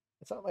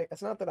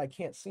 It's not that I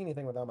can't see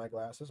anything without my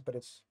glasses, but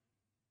it's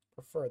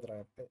prefer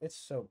that it's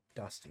so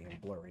dusty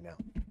and blurry now.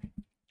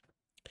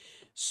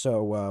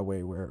 So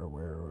wait,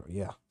 where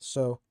yeah.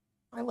 So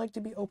I like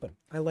to be open.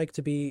 I like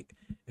to be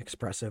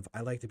expressive.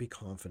 I like to be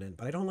confident,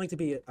 but I don't like to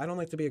be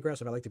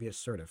aggressive. I like to be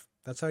assertive.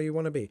 That's how you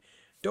want to be.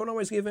 Don't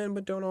always give in,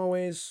 but don't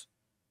always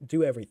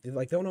do everything.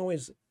 Like don't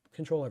always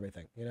control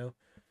everything.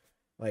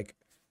 Like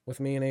with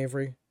me and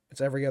Avery,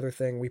 it's every other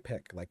thing we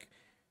pick. Like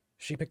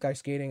she picked ice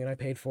skating and I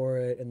paid for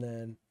it, and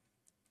then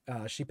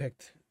she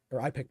picked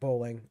or I picked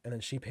bowling, and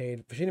then she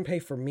paid. She didn't pay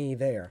for me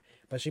there,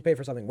 but she paid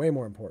for something way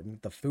more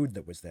important: the food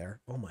that was there.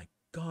 Oh my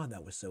god,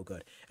 that was so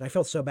good, and I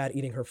felt so bad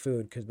eating her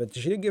food but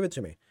she did give it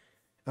to me.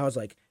 I was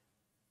like,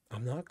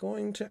 I'm not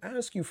going to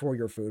ask you for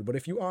your food, but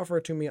if you offer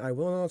it to me, I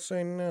will not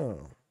say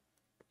no.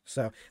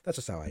 So that's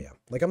just how I am.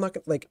 Like I'm not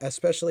like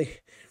especially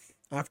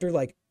after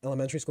like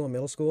elementary school and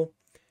middle school,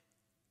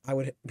 I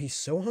would be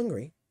so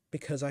hungry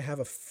because I have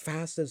a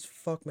fast as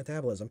fuck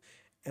metabolism.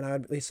 And I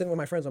would be sitting with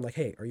my friends. I'm like,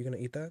 hey, are you going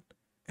to eat that?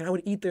 And I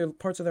would eat their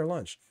parts of their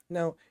lunch.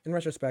 Now, in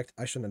retrospect,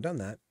 I shouldn't have done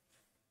that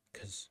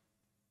because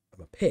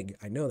I'm a pig.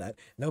 I know that.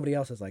 Nobody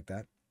else is like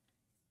that.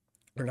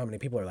 Or not many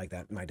people are like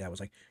that. My dad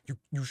was like, I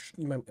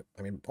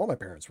mean, all my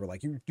parents were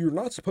like, you're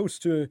not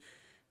supposed to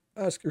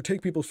ask or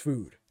take people's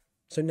food.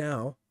 So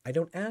now I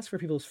don't ask for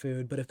people's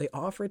food, but if they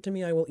offer it to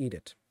me, I will eat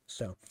it.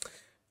 So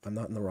I'm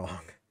not in the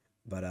wrong.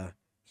 But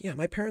yeah,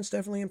 my parents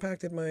definitely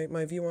impacted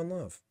my view on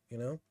love.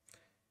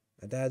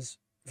 My dad's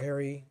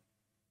very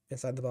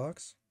inside the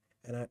box,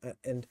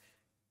 and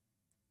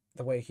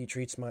the way he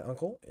treats my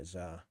uncle is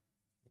not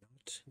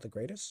the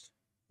greatest.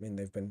 I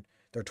mean,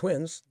 they're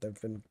twins. They've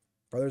been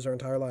brothers their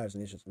entire lives,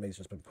 and he's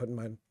just been putting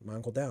my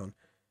uncle down,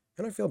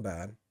 and I feel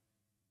bad,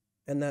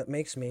 and that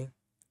makes me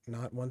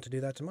not want to do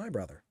that to my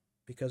brother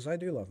because I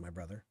do love my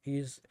brother.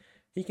 He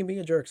can be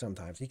a jerk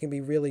sometimes. He can be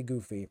really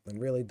goofy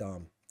and really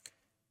dumb,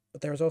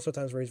 but there's also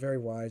times where he's very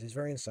wise. He's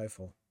very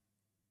insightful.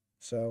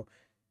 So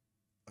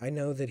I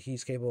know that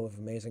he's capable of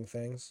amazing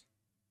things.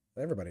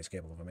 Everybody's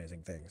capable of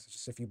amazing things. It's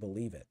just if you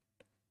believe it,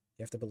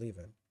 you have to believe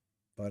it.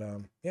 But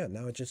yeah,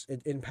 now it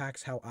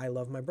impacts how I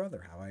love my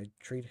brother, how I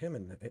treat him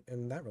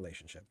in that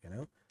relationship.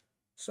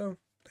 So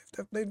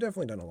they've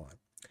definitely done a lot.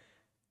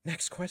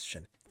 Next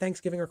question: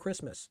 Thanksgiving or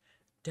Christmas?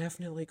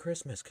 Definitely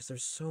Christmas because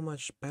there's so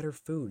much better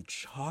food: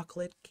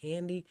 chocolate,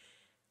 candy,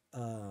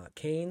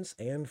 canes,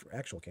 and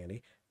actual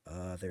candy.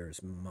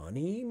 There's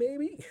money,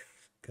 maybe,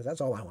 because that's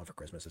all I want for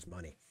Christmas is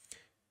money,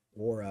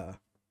 or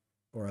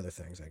other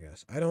things, I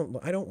guess. I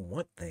don't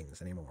want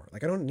things anymore.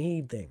 Like I don't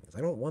need things.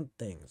 I don't want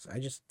things. I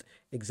just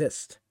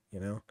exist.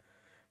 Where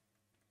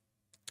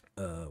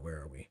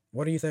are we?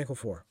 What are you thankful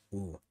for?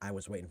 Ooh, I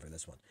was waiting for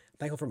this one.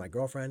 Thankful for my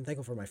girlfriend,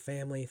 thankful for my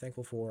family,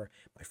 thankful for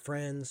my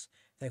friends,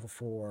 thankful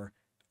for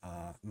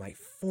my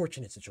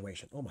fortunate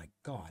situation. Oh my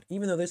god.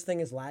 Even though this thing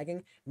is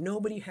lagging,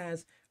 nobody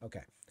has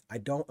okay.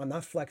 I'm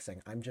not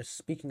flexing. I'm just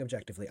speaking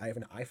objectively. I have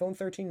an iPhone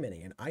 13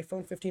 mini, an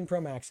iPhone 15 Pro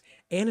Max,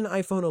 and an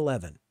iPhone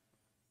 11.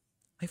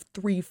 I have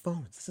three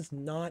phones. This is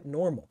not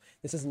normal.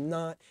 This is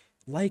not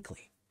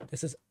likely.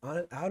 This is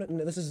out.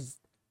 This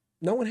is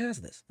no one has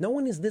this. No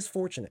one is this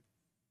fortunate,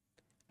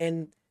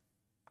 and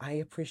I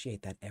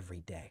appreciate that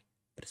every day.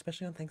 But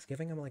especially on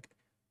Thanksgiving, I'm like,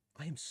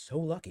 I am so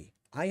lucky.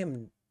 I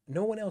am.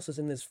 No one else is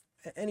in this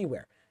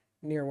anywhere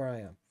near where I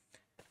am.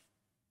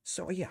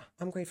 So yeah,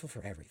 I'm grateful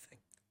for everything.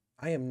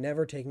 I am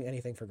never taking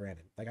anything for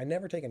granted. Like I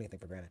never take anything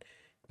for granted.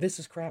 This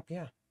is crap,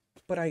 yeah.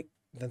 But I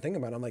then think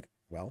about it, I'm like,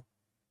 well,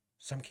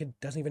 some kid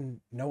doesn't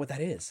even know what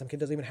that is. Some kid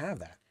doesn't even have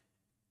that.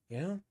 You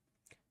know?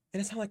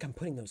 And it's not like I'm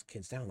putting those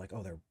kids down like,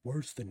 oh, they're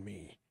worse than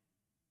me.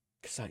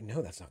 Because I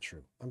know that's not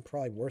true. I'm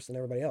probably worse than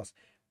everybody else.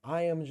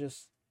 I am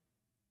just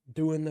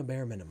doing the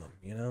bare minimum,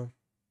 you know?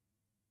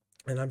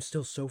 And I'm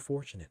still so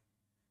fortunate.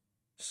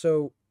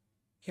 So,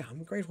 yeah,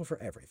 I'm grateful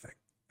for everything.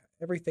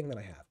 Everything that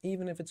I have.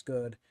 Even if it's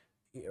good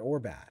or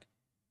bad,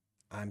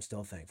 I'm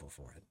still thankful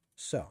for it.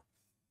 So,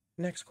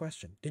 next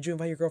question. Did you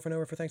invite your girlfriend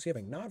over for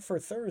Thanksgiving? Not for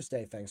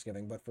Thursday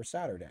Thanksgiving, but for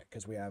Saturday,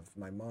 because we have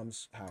my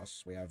mom's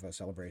house. We have a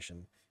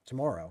celebration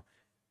tomorrow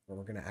where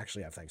we're going to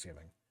actually have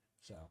Thanksgiving.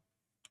 So,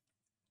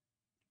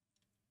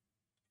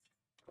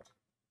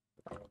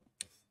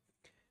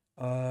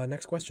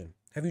 next question.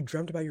 Have you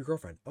dreamt about your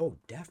girlfriend? Oh,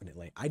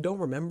 definitely. I don't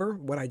remember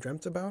what I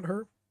dreamt about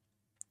her,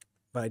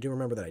 but I do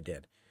remember that I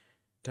did.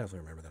 Definitely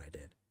remember that I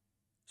did.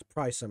 It's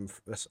probably some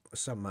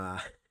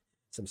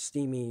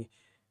steamy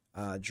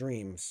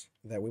dreams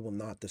that we will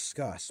not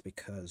discuss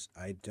because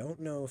I don't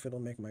know if it'll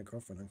make my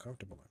girlfriend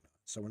uncomfortable or not.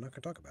 So we're not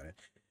going to talk about it.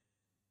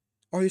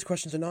 Are these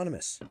questions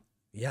anonymous?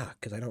 Yeah,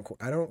 because I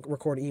don't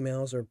record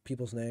emails or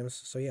people's names.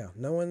 So yeah,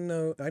 no one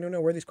know. I don't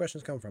know where these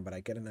questions come from, but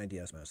I get an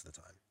idea most of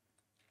the time.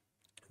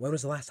 When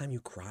was the last time you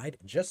cried?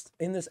 Just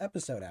in this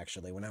episode,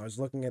 actually, when I was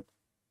looking at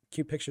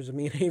cute pictures of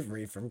me and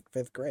Avery from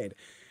fifth grade.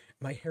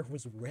 My hair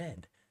was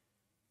red.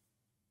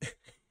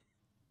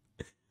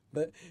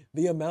 But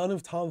the amount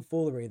of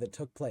tomfoolery that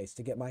took place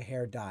to get my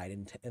hair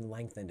dyed and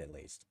lengthened at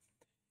least.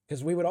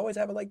 Because we would always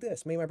have it like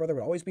this. Me and my brother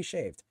would always be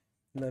shaved.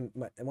 And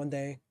then one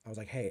day I was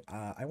like, hey,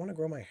 I want to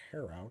grow my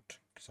hair out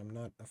because I'm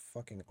not a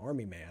fucking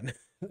army man.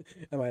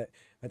 And my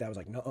dad was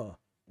like, nuh-uh.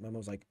 Mama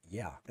was like,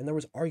 yeah. And there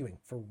was arguing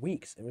for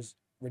weeks. It was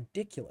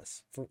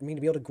ridiculous for me to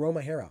be able to grow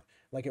my hair out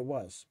like it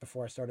was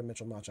before I started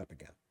Mitchell Notch Up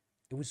again.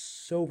 It was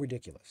so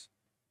ridiculous.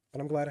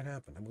 But I'm glad it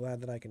happened. I'm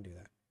glad that I can do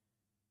that.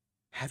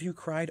 Have you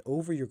cried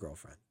over your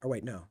girlfriend? Or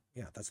wait, no.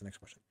 Yeah, that's the next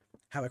question.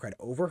 Have I cried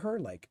over her?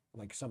 Like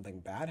something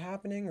bad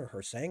happening or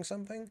her saying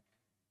something?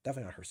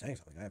 Definitely not her saying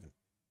something. I haven't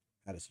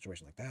had a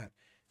situation like that.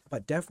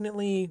 But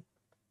definitely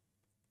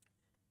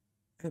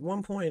at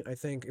one point, I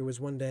think it was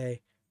one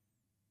day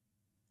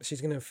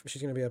she's gonna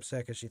be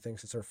upset because she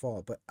thinks it's her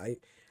fault. But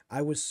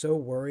I was so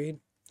worried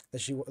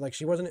that she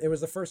wasn't. It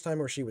was the first time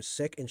where she was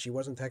sick and she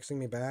wasn't texting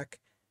me back.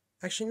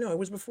 Actually, no, it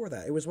was before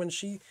that. It was when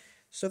she.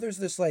 So there's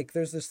this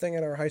thing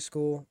at our high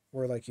school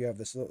where like you have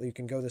this you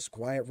can go this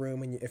quiet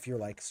room and if you're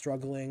like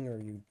struggling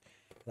or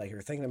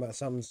you're thinking about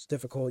something's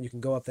difficult, you can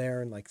go up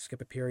there and like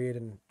skip a period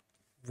and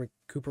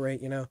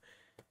recuperate, you know.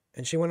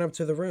 And she went up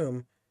to the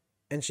room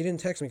and she didn't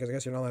text me because I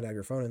guess you're not allowed to have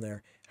your phone in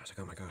there. I was like,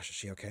 oh my gosh, is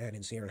she okay? I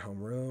didn't see her in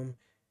homeroom,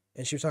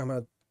 and she was talking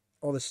about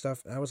all this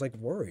stuff, and I was like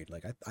worried.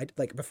 Like I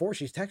like before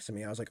she's texting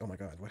me, I was like, oh my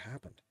god, what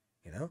happened?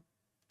 You know,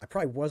 I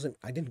probably wasn't.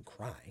 I didn't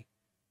cry.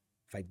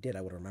 If I did,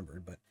 I would have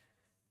remembered. But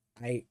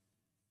I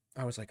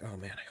I was like, oh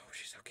man, I hope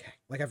she's okay.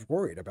 Like I've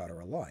worried about her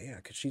a lot, yeah,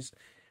 because she's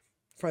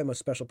probably the most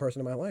special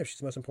person in my life. She's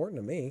the most important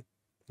to me.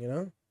 You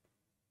know,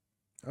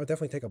 I would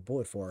definitely take a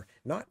bullet for her.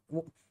 Not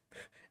well,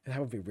 and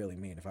that would be really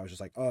mean if I was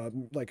just like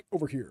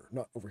over here,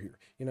 not over here.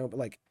 You know, but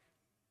like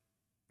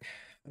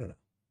I don't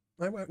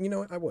know. You know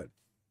what? I would,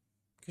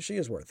 because she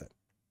is worth it.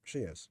 She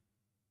is,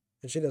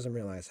 and she doesn't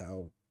realize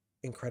how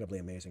incredibly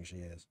amazing she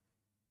is.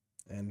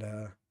 And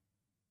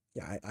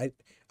yeah,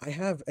 I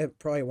have at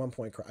probably at one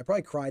point I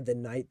probably cried the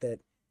night that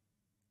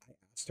I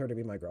asked her to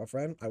be my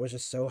girlfriend. I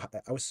was so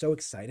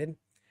excited. I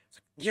was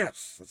like,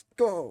 yes, let's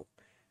go.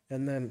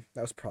 And then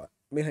that was probably.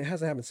 I mean, it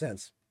hasn't happened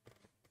since.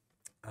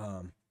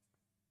 Um,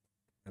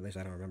 at least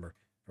I don't remember.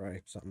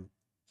 Probably something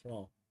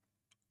small.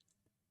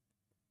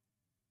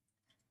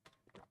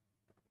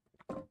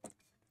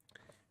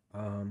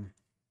 Um,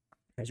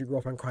 has your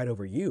girlfriend cried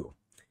over you?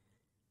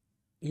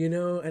 You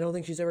know, I don't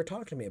think she's ever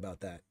talked to me about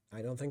that.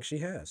 I don't think she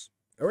has.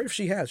 Or if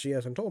she has, she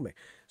hasn't told me.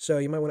 So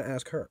you might want to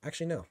ask her.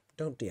 Actually, no,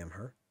 don't DM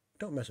her.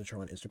 Don't message her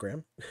on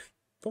Instagram.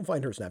 Don't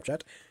find her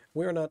Snapchat.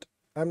 We're not.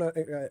 I'm not.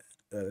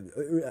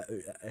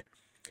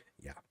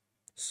 Yeah.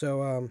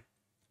 So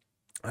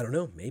I don't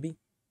know. Maybe.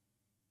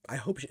 I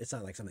hope it's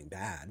not like something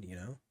bad. You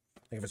know,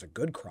 like if it's a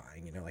good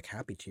crying. You know, like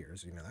happy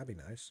tears. You know, that'd be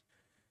nice.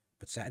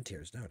 But sad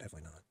tears, no,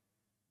 definitely not.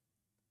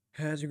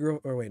 Has your girl?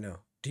 Or wait, no.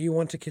 Do you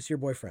want to kiss your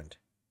boyfriend?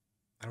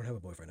 I don't have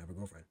a boyfriend. I have a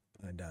girlfriend.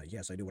 And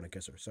yes, I do want to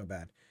kiss her so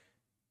bad.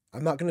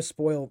 I'm not gonna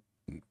spoil.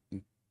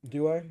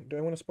 Do I? Do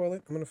I want to spoil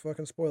it? I'm gonna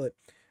fucking spoil it.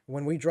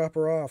 When we drop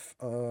her off,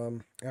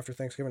 after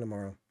Thanksgiving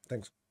tomorrow,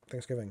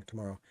 Thanksgiving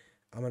tomorrow,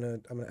 I'm gonna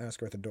ask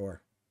her at the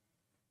door.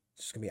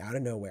 It's gonna be out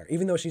of nowhere.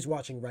 Even though she's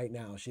watching right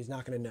now, she's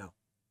not gonna know.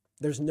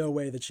 There's no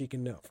way that she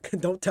can know.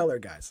 Don't tell her,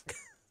 guys.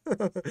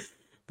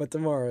 But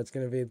tomorrow, that's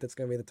gonna be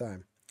the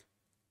time.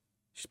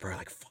 She's probably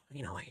like,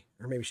 finally.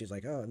 Or maybe she's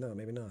like, oh, no,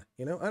 maybe not.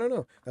 You know, I don't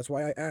know. That's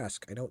why I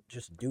ask. I don't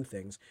just do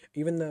things.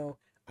 Even though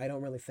I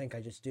don't really think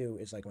I just do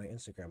is like my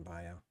Instagram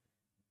bio.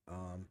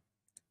 Um,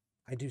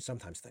 I do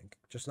sometimes think,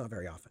 just not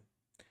very often.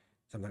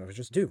 Sometimes I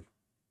just do.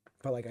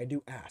 But like I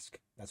do ask.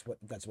 That's what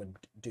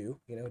do,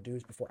 you know, do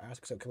is before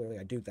ask. So clearly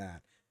I do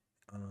that.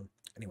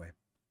 Anyway,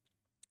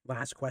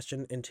 last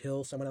question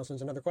until someone else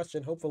sends another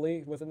question,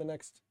 hopefully within the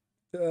next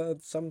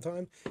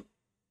sometime.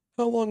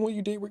 How long will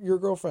you date with your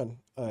girlfriend?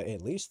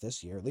 At least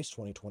this year, at least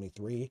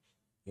 2023.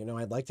 You know,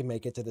 I'd like to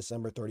make it to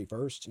December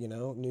 31st, you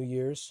know, New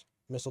Year's,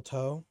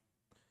 mistletoe.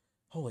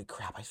 Holy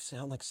crap, I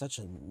sound like such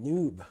a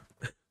noob.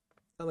 I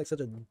sound like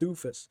such a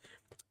doofus.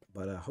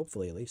 But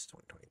hopefully at least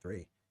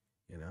 2023,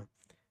 you know.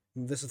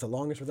 This is the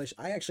longest relation.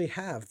 I actually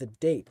have the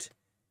date.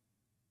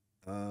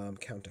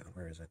 Countdown.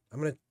 Where is it? I'm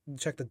gonna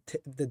check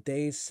the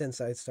days since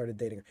I started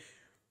dating her.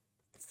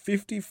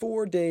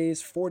 54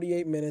 days,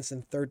 48 minutes,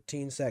 and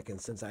 13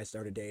 seconds since I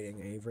started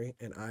dating Avery,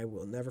 and I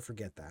will never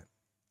forget that.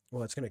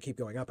 Well, it's gonna keep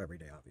going up every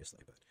day,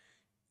 obviously, but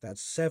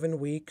that's 7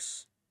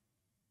 weeks.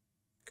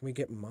 Can we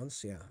get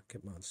months? Yeah,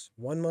 get months.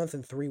 1 month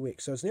and 3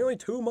 weeks. So it's nearly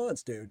 2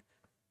 months, dude.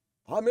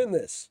 I'm in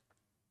this.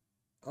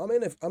 I'm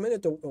in it. I'm in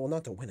it to, well,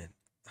 not to win it.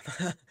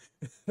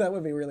 That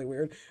would be really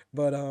weird.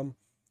 But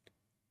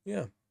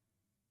yeah.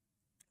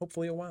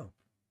 Hopefully a while.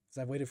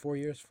 Because I've waited 4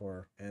 years for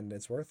her, and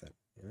it's worth it,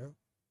 you know?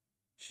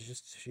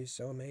 She's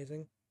so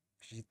amazing.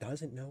 She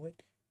doesn't know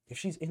it. If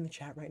she's in the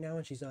chat right now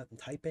and she's not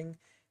typing,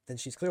 then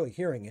she's clearly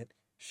hearing it.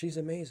 She's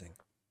amazing.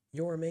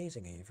 You're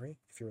amazing, Avery,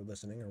 if you're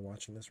listening or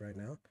watching this right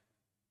now.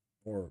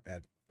 Or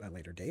at a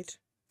later date.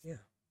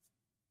 Yeah.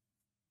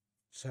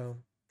 So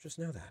just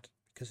know that.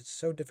 Because it's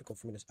so difficult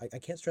for me to... I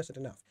can't stress it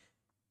enough.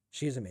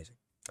 She is amazing.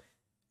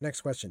 Next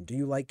question. Do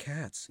you like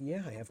cats?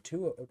 Yeah, I have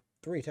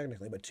three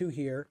technically, but two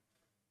here.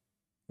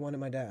 One at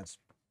my dad's.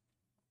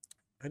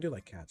 I do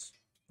like cats.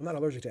 I'm not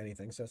allergic to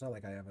anything, so it's not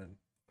like I have an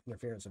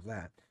interference of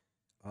that.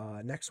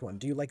 Next one.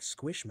 Do you like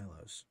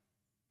squishmallows?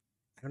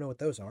 I don't know what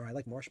those are. I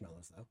like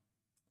marshmallows, though.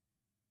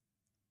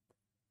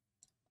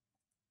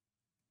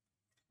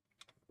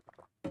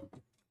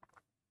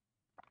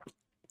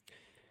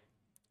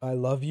 I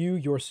love you,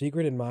 your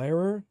secret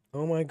admirer?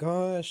 Oh my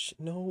gosh.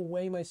 No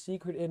way my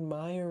secret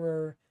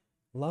admirer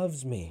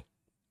loves me.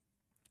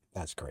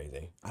 That's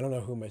crazy. I don't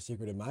know who my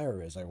secret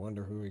admirer is. I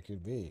wonder who it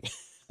could be.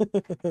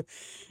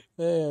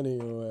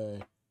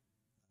 Anyway.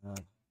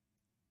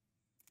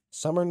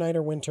 Summer night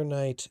or winter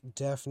night?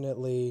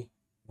 Definitely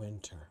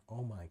winter.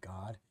 Oh my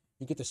God.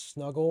 You get to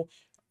snuggle,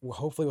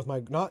 hopefully with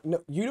my, no,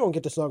 you don't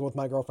get to snuggle with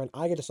my girlfriend.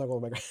 I get to snuggle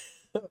with my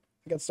girlfriend.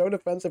 I got so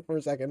defensive for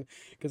a second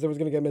because it was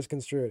going to get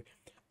misconstrued.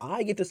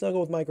 I get to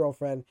snuggle with my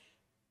girlfriend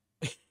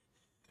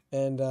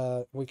and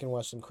we can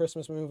watch some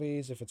Christmas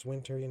movies. If it's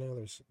winter, you know,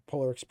 there's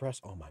Polar Express.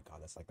 Oh my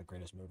God, that's like the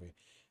greatest movie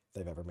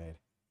they've ever made.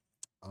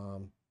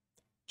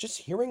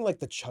 Just hearing like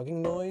the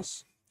chugging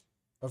noise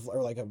of,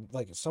 or like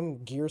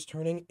some gears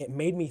turning, it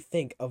made me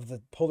think of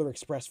the Polar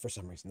Express for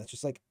some reason. That's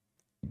just like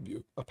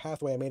a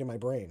pathway I made in my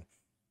brain.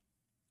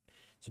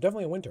 So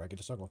definitely in winter, I get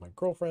to snuggle with my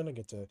girlfriend. I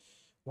get to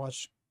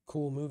watch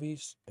cool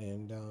movies,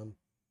 and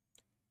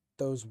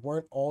those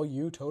weren't all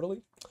you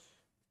totally.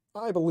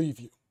 I believe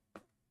you.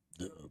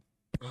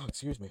 Oh,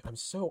 excuse me. I'm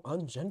so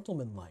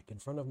ungentlemanlike in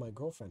front of my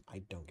girlfriend.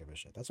 I don't give a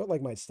shit. That's what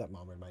like my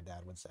stepmom and my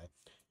dad would say.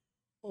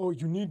 Oh,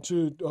 you need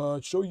to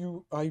show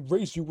you. I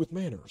raised you with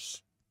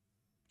manners.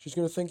 She's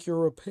gonna think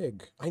you're a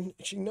pig.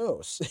 She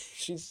knows.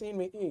 She's seen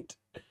me eat.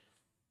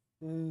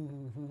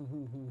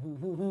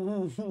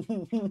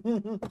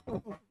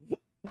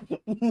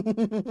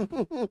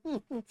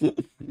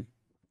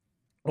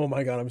 Oh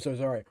my God, I'm so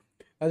sorry.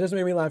 That just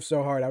made me laugh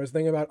so hard. I was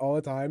thinking about all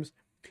the times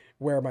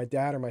where my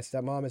dad or my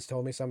stepmom has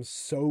told me something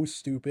so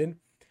stupid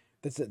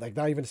that's like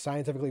not even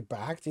scientifically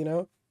backed, you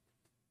know?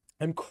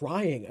 I'm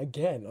crying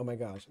again. Oh my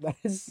gosh, that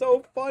is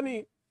so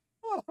funny.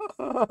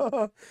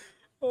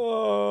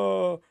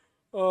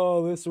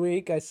 Oh, this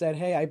week I said,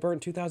 hey, I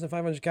burnt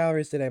 2,500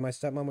 calories today. My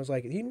stepmom was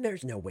like,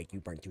 there's no way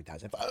you burnt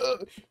 2,000.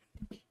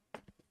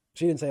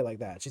 She didn't say it like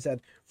that. She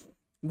said,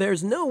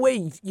 there's no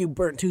way you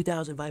burnt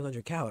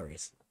 2,500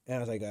 calories. And I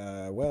was like,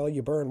 well,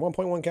 you burn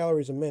 1.1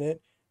 calories a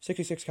minute,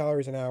 66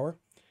 calories an hour,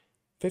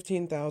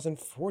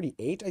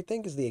 15,048, I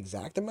think is the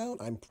exact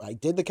amount. I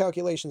did the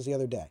calculations the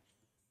other day.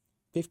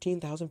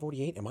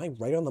 15,048. Am I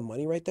right on the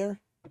money right there?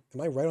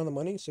 Am I right on the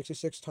money?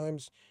 66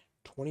 times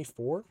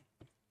 24?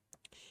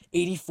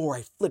 84.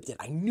 I flipped it.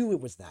 I knew it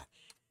was that.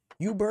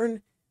 You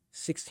burn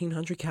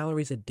 1,600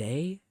 calories a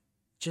day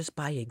just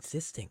by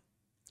existing.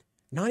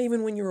 Not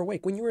even when you're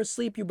awake. When you're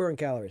asleep, you burn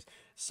calories.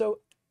 So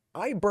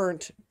I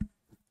burnt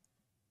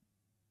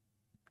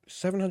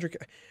 700.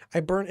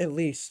 I burnt at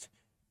least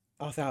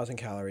 1,000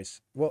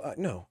 calories. Well,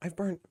 no, I've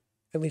burnt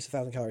at least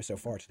 1,000 calories so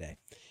far today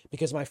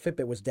because my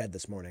Fitbit was dead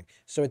this morning.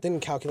 So it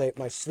didn't calculate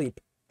my sleep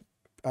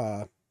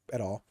at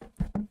all.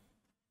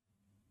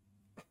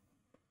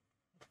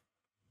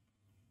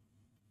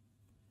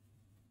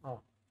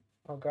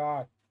 Oh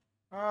God.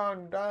 Oh,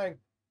 I'm dying.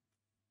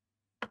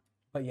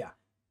 But yeah,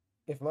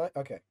 if my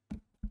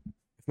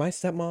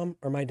stepmom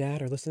or my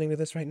dad are listening to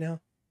this right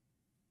now,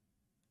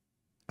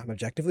 I'm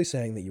objectively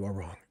saying that you are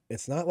wrong.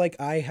 It's not like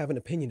I have an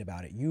opinion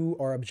about it. You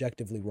are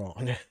objectively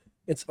wrong.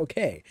 It's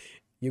okay.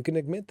 You can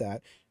admit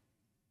that.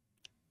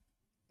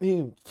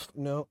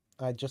 No,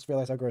 I just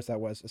realized how gross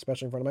that was,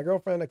 especially in front of my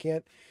girlfriend. I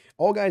can't.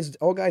 All guys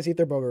eat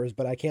their boogers,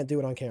 but I can't do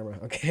it on camera.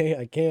 Okay,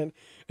 I can't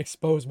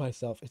expose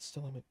myself. It's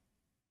still in me.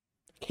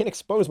 I can't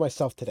expose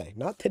myself today.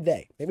 Not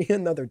today. Maybe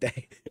another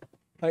day.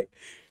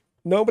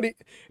 Nobody.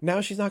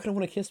 Now she's not gonna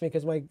want to kiss me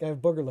because I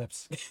have booger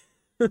lips.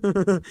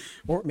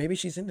 Or maybe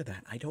she's into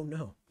that. I don't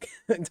know.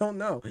 I don't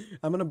know.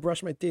 I'm gonna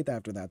brush my teeth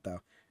after that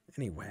though.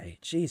 Anyway,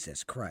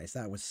 Jesus Christ,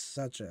 that was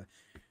such a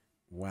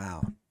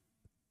wow.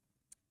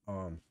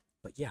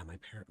 But yeah,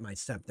 my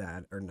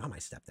stepdad, or not my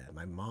stepdad,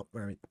 my mom,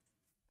 or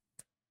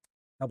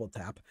double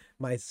tap,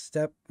 my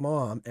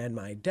stepmom and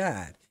my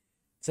dad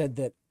said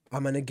that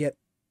I'm gonna get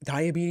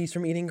diabetes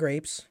from eating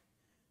grapes.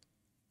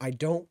 I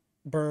don't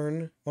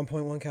burn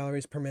 1.1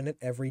 calories per minute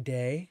every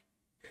day.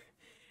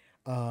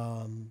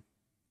 Um,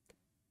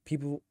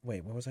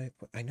 wait, what was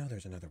I know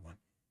there's another one.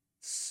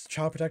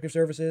 Child Protective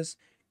Services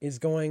is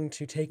going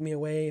to take me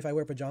away if I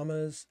wear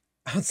pajamas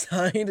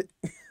outside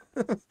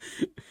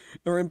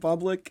or in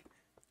public.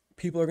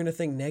 People are going to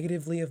think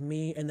negatively of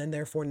me and then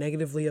therefore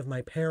negatively of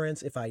my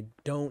parents if I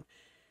don't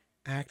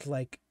act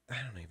like, I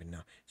don't even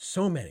know.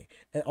 So many.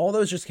 And all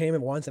those just came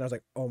at once and I was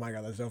like, oh my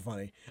God, that's so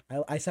funny.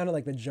 I sounded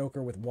like the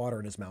Joker with water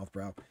in his mouth,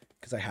 bro,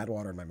 because I had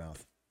water in my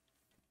mouth.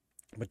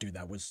 But dude,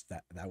 that was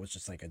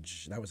just like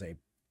that was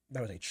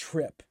a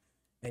trip.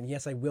 And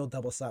yes, I will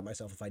double slap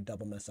myself if I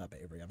double mess up,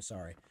 Avery. I'm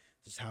sorry.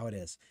 This is how it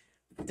is.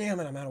 Damn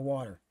it, I'm out of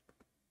water.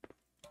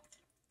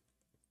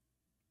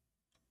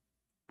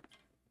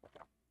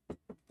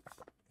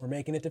 We're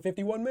making it to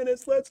 51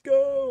 minutes. Let's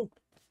go.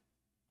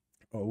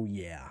 Oh,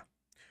 yeah.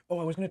 Oh,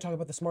 I was going to talk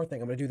about the smart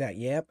thing. I'm going to do that.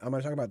 Yep, I'm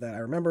going to talk about that. I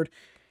remembered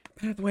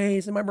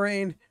pathways in my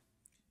brain.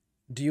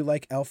 Do you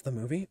like Elf the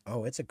movie?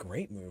 Oh, it's a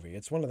great movie.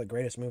 It's one of the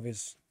greatest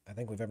movies I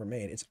think we've ever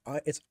made.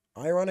 It's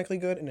ironically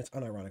good and it's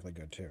unironically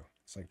good too.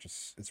 It's like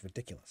it's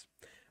ridiculous.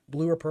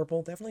 Blue or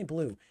purple? Definitely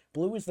blue.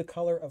 Blue is the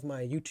color of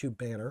my YouTube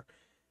banner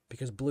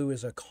because blue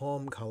is a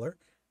calm color.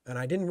 And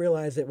I didn't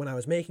realize it when I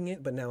was making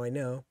it, but now I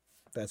know.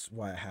 That's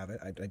why I have it.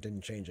 I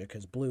didn't change it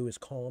because blue is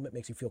calm. It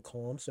makes you feel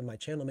calm. So my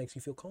channel makes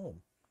you feel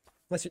calm.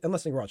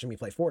 Unless you're watching me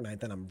play Fortnite,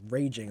 then I'm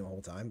raging the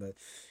whole time. But,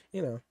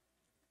 you know,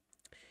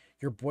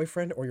 your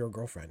boyfriend or your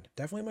girlfriend.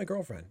 Definitely my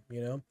girlfriend,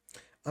 you know.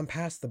 I'm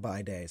past the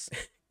bi days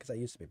because I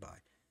used to be bi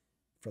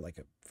for like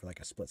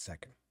a split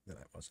second. Then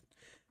I wasn't.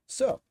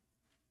 So,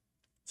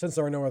 since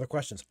there are no other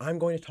questions, I'm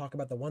going to talk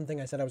about the one thing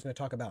I said I was going to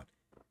talk about.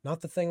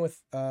 Not the thing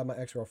with my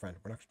ex-girlfriend.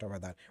 We're not going to talk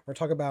about that. We're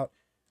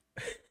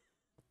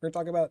going to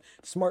talk about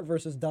smart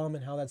versus dumb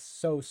and how that's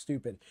so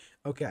stupid.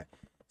 Okay,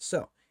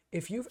 so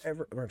if you've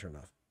ever... I'm going to turn it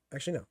off.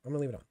 Actually, no. I'm going to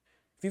leave it on.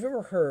 If you've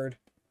ever heard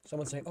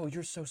someone say, oh,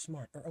 you're so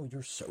smart, or oh,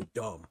 you're so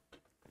dumb.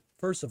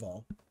 First of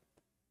all,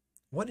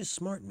 what does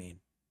smart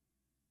mean?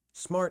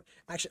 Smart...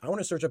 Actually, I want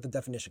to search up the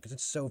definition because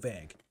it's so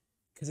vague.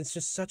 Because it's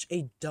just such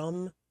a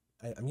dumb...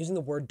 I'm using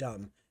the word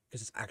dumb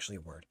because it's actually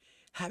a word.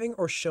 Having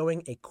or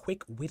showing a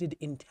quick-witted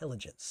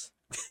intelligence.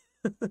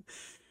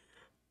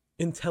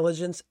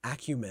 Intelligence,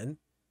 acumen...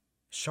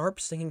 Sharp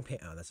singing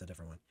oh, that's a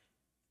different one.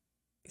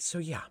 So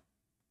yeah,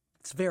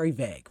 it's very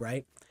vague,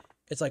 right?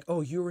 It's like,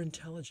 oh, you're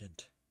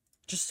intelligent.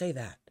 Just say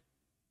that.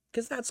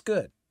 Because that's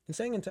good. And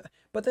saying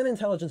but then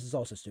intelligence is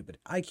also stupid.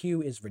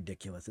 IQ is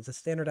ridiculous. It's a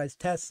standardized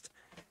test.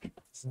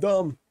 It's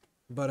dumb.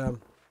 But,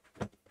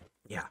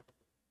 yeah.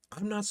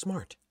 I'm not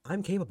smart.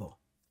 I'm capable.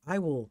 I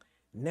will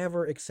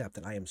never accept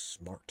that I am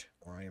smart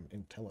or I am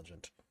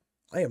intelligent.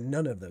 I am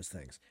none of those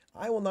things.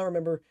 I will not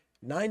remember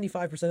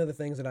 95% of the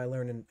things that I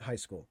learned in high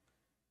school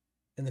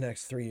in the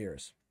next 4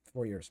 years.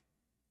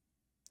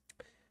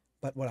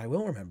 But what I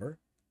will remember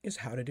is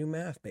how to do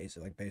math,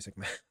 basic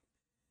math.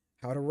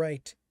 How to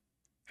write.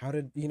 How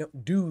to,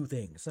 do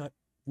things. Not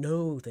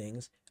know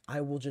things.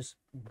 I will just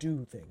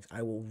do things.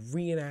 I will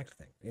reenact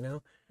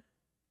things,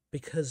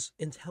 Because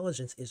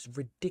intelligence is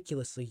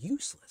ridiculously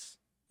useless.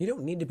 You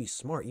don't need to be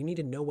smart. You need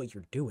to know what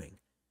you're doing.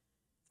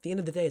 At the end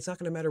of the day, it's not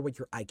going to matter what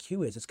your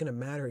IQ is. It's going to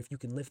matter if you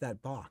can lift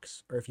that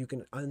box, or if you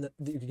can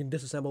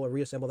disassemble or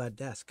reassemble that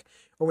desk,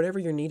 or whatever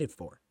you're needed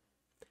for.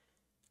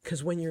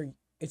 Because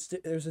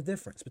there's a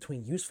difference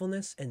between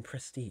usefulness and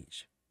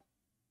prestige.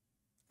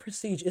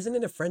 Prestige, isn't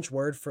it a French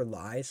word for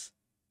lies?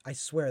 I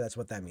swear that's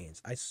what that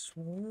means. I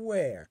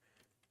swear.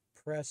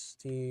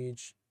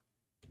 Prestige.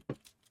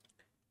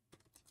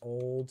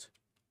 Old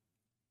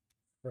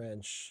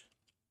French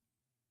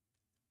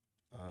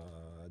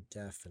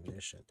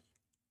definition.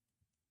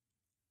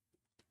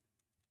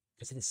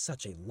 Because it is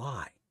such a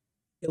lie.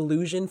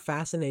 Illusion,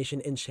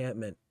 fascination,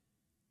 enchantment.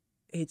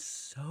 It's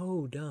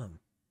so dumb.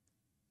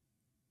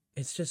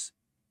 It's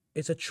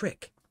a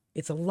trick.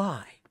 It's a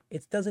lie.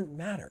 It doesn't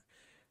matter.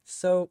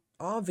 So,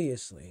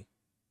 obviously,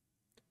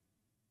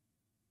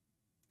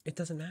 it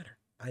doesn't matter.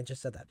 I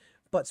just said that.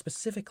 But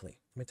specifically,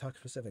 let me talk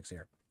specifics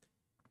here.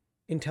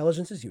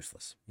 Intelligence is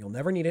useless. You'll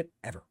never need it,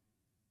 ever.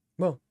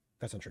 Well,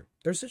 that's not true.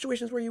 There's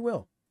situations where you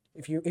will.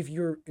 If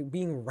you're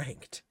being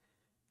ranked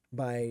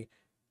by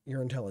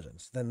your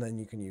intelligence, then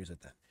you can use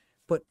it then.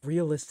 But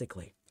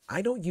realistically,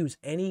 I don't use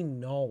any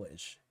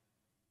knowledge.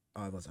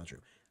 Oh, that's not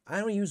true. I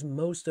don't use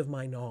most of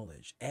my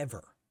knowledge,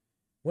 ever.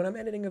 When I'm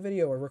editing a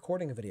video or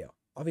recording a video,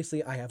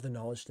 obviously I have the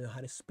knowledge to know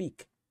how to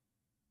speak.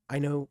 I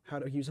know how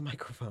to use a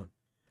microphone.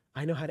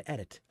 I know how to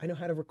edit. I know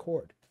how to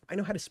record. I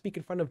know how to speak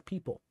in front of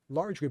people,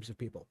 large groups of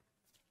people.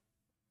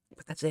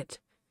 But that's it.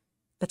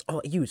 That's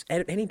all I use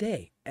any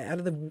day, out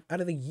of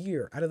the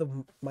year,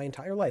 my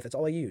entire life. That's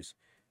all I use.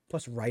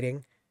 plus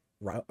writing,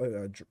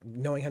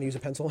 knowing how to use a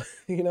pencil,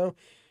 you know,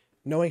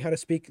 knowing how to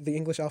speak the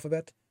English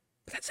alphabet.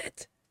 But that's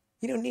it.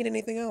 You don't need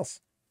anything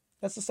else.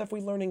 That's the stuff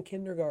we learn in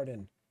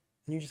kindergarten,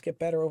 and you just get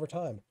better over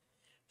time.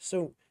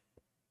 So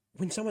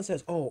when someone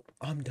says, "Oh,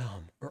 I'm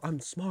dumb," or "I'm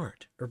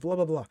smart," or blah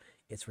blah blah,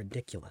 it's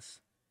ridiculous.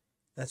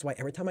 That's why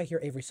every time I hear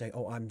Avery say,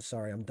 "Oh, I'm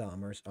sorry, I'm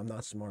dumb," or "I'm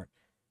not smart,"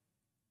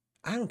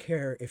 I don't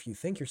care if you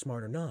think you're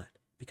smart or not,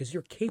 because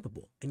you're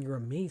capable and you're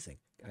amazing.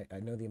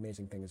 I know the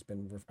amazing thing has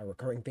been a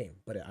recurring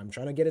theme, but I'm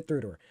trying to get it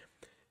through to her.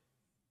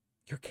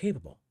 You're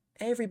capable.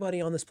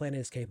 Everybody on this planet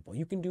is capable.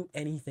 You can do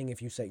anything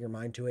if you set your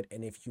mind to it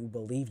and if you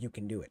believe you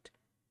can do it.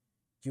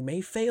 You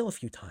may fail a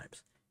few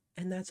times,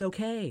 and that's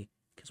okay,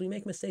 because we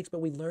make mistakes, but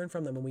we learn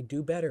from them and we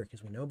do better,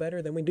 because we know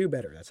better, then we do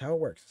better. That's how it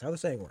works. That's how the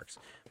saying works.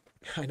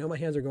 I know my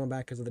hands are going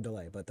back because of the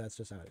delay, but that's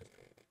just how it is.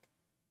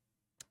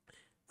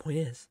 Point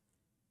is,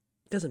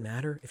 it doesn't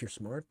matter if you're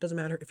smart. It doesn't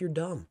matter if you're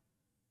dumb.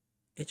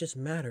 It just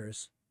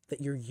matters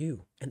that you're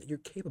you and that you're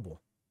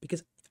capable.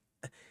 Because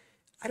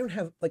I don't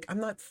have, like, I'm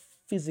not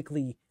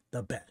physically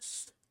the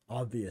best,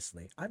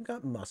 obviously. I've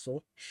got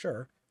muscle,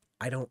 sure.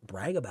 I don't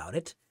brag about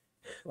it,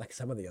 like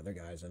some of the other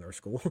guys in our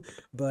school,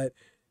 but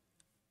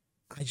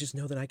I just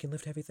know that I can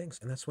lift heavy things,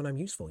 and that's when I'm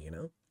useful, you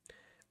know?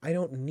 I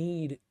don't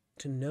need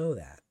to know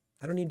that.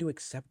 I don't need to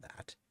accept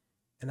that.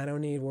 And I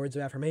don't need words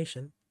of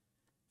affirmation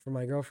from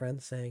my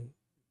girlfriend saying,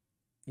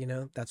 you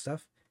know, that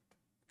stuff.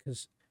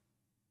 Because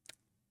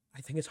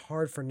I think it's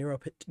hard for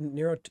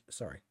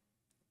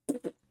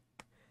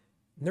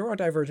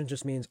neurodivergent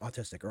just means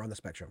autistic or on the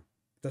spectrum.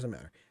 It doesn't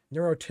matter.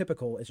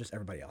 Neurotypical is just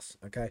everybody else,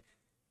 okay?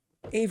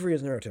 Avery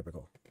is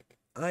neurotypical.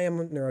 I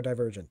am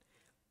neurodivergent.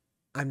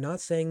 I'm not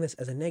saying this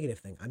as a negative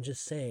thing. I'm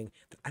just saying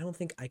that I don't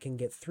think I can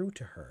get through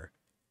to her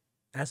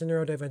as a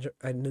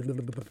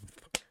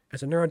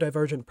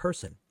neurodivergent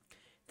person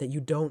that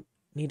you don't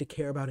need to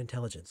care about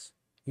intelligence.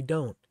 You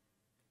don't.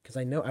 Because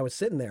I know I was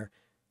sitting there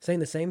saying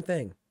the same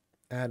thing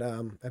at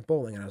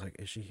bowling, and I was like,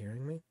 is she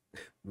hearing me?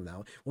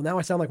 No. Well, now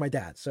I sound like my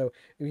dad. So,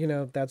 you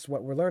know, that's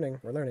what we're learning.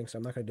 We're learning, so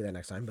I'm not going to do that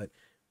next time. But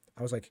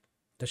I was like,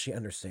 does she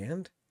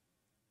understand?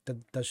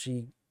 Does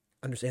she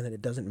understand that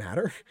it doesn't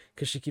matter?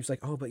 Because she keeps like,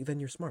 oh, but then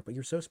you're smart. But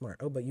you're so smart.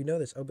 Oh, but you know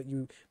this. Oh, but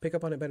you pick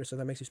up on it better, so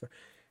that makes you smart.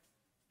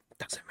 It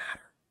doesn't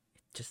matter.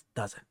 It just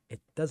doesn't.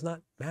 It does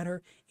not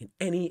matter in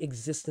any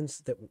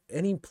existence,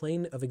 any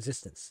plane of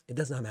existence. It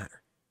does not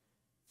matter.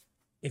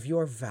 If you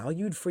are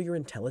valued for your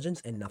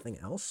intelligence and nothing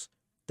else,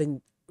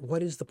 then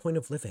what is the point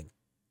of living?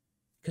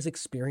 Because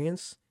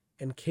experience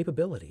and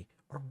capability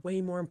are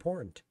way more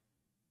important.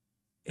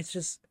 It's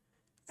just,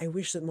 I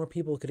wish that more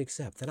people could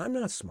accept that I'm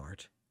not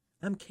smart.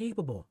 I'm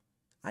capable.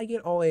 I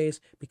get all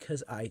A's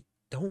because I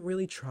don't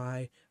really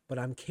try, but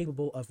I'm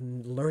capable of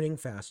learning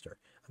faster.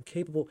 I'm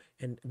capable,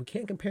 and we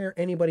can't compare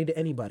anybody to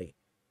anybody.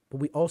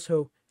 But we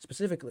also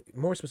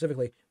more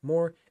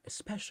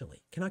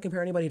especially, cannot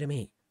compare anybody to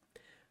me.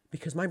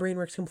 Because my brain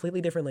works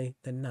completely differently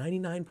than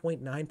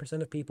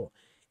 99.9% of people.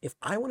 If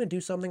I want to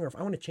do something or if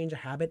I want to change a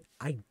habit,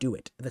 I do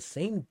it the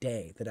same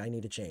day that I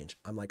need to change.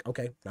 I'm like,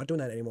 okay, not doing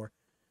that anymore.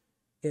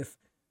 If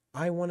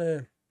I want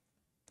to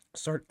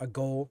start a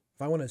goal,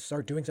 if I want to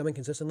start doing something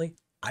consistently,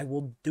 I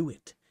will do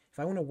it. If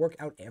I want to work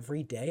out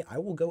every day, I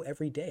will go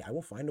every day. I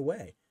will find a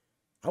way.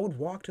 I would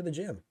walk to the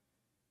gym.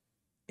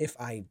 If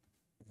I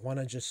want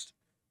to just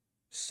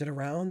sit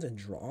around and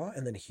draw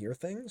and then hear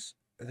things,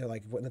 they're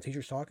like when the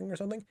teacher's talking or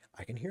something,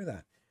 I can hear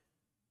that.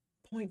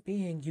 Point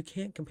being, you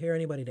can't compare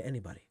anybody to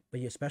anybody, but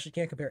you especially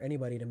can't compare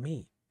anybody to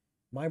me.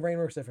 My brain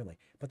works differently.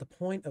 But the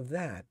point of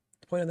that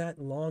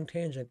long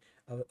tangent,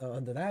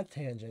 under that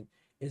tangent,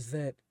 is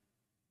that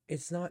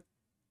it's not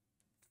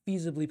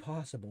feasibly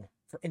possible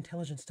for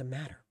intelligence to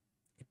matter.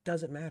 It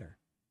doesn't matter.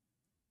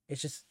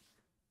 It's just,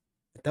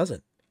 it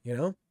doesn't, you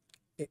know?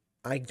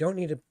 I don't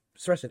need to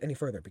stress it any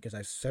further because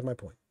I said my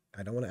point.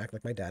 I don't want to act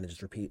like my dad and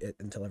just repeat it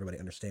until everybody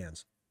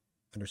understands.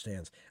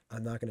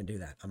 I'm not going to do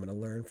that. I'm going to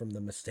learn from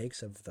the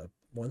mistakes of the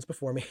ones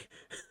before me.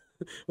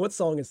 What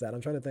song is that?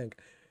 I'm trying to think.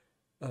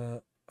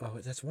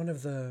 That's one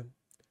of the.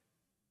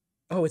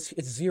 Oh, it's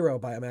Zero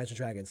by Imagine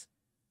Dragons.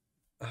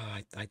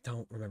 I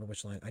don't remember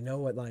which line. I know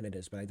what line it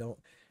is, but I don't.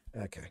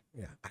 Okay,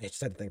 yeah, I just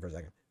had to think for a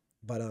second.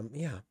 But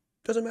yeah,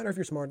 doesn't matter if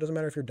you're smart. Doesn't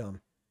matter if you're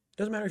dumb.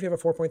 Doesn't matter if you have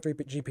a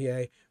 4.3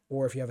 GPA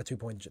or if you have a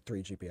 2.3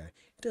 GPA.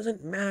 It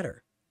doesn't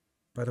matter.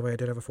 By the way, I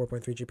did have a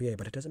 4.3 GPA,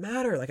 but it doesn't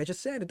matter. Like I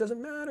just said, it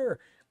doesn't matter.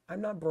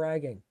 I'm not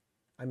bragging.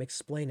 I'm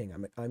explaining.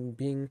 I'm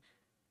being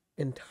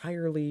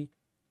entirely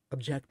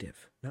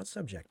objective, not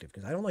subjective,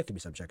 because I don't like to be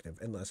subjective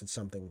unless it's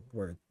something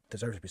where it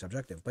deserves to be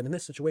subjective. But in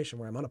this situation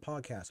where I'm on a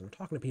podcast and I'm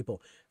talking to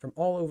people from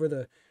all over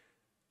the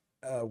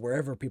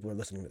wherever people are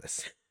listening to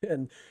this,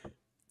 and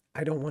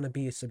I don't want to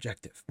be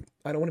subjective.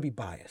 I don't want to be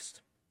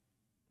biased.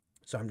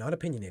 So I'm not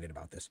opinionated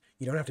about this.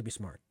 You don't have to be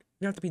smart.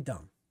 You don't have to be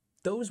dumb.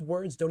 Those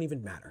words don't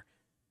even matter.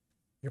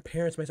 Your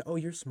parents might say, "Oh,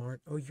 you're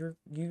smart. Oh, you're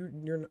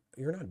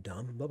not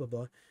dumb. Blah blah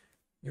blah.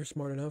 You're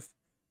smart enough.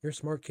 You're a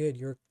smart kid.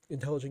 You're an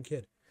intelligent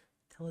kid."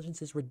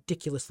 Intelligence is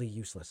ridiculously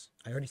useless.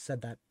 I already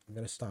said that. I'm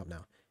gonna stop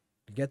now.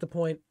 You get the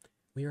point.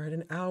 We are at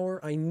an hour.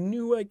 I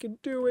knew I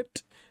could do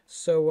it.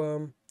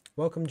 So,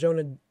 welcome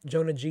Jonah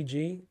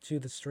GG to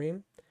the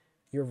stream.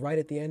 You're right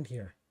at the end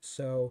here.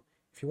 So,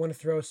 if you want to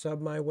throw a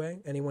sub my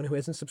way, anyone who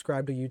isn't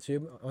subscribed to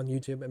YouTube on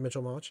YouTube at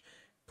Mitchell Mach,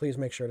 please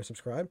make sure to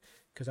subscribe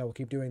because I will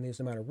keep doing these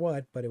no matter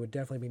what. But it would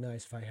definitely be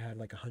nice if I had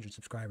like 100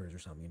 subscribers or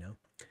something.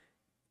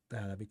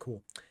 That'd be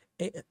cool.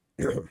 And,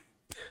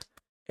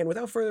 and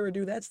without further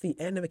ado, that's the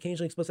end of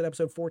Occasionally Explicit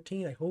episode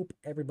 14. I hope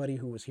everybody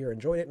who was here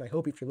enjoyed it, and I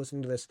hope if you're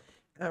listening to this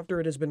after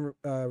it has been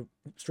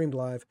streamed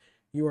live,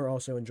 you are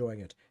also enjoying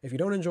it. If you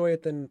don't enjoy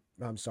it, then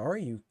I'm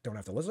sorry, you don't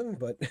have to listen,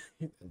 but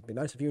it'd be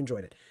nice if you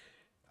enjoyed it.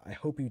 I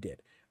hope you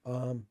did.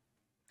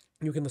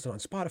 You can listen on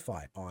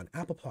Spotify, on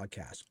Apple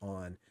Podcasts,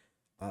 on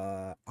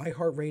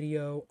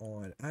iHeartRadio,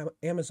 on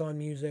Amazon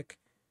Music,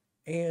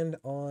 and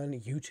on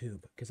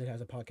YouTube, because it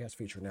has a podcast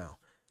feature now.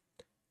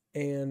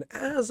 And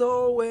as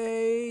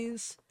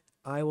always,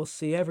 I will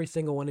see every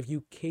single one of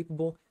you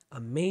capable,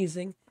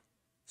 amazing,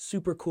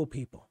 super cool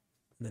people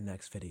in the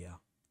next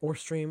video, or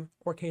stream,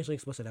 or occasionally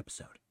explicit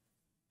episode.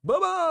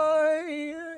 Bye-bye!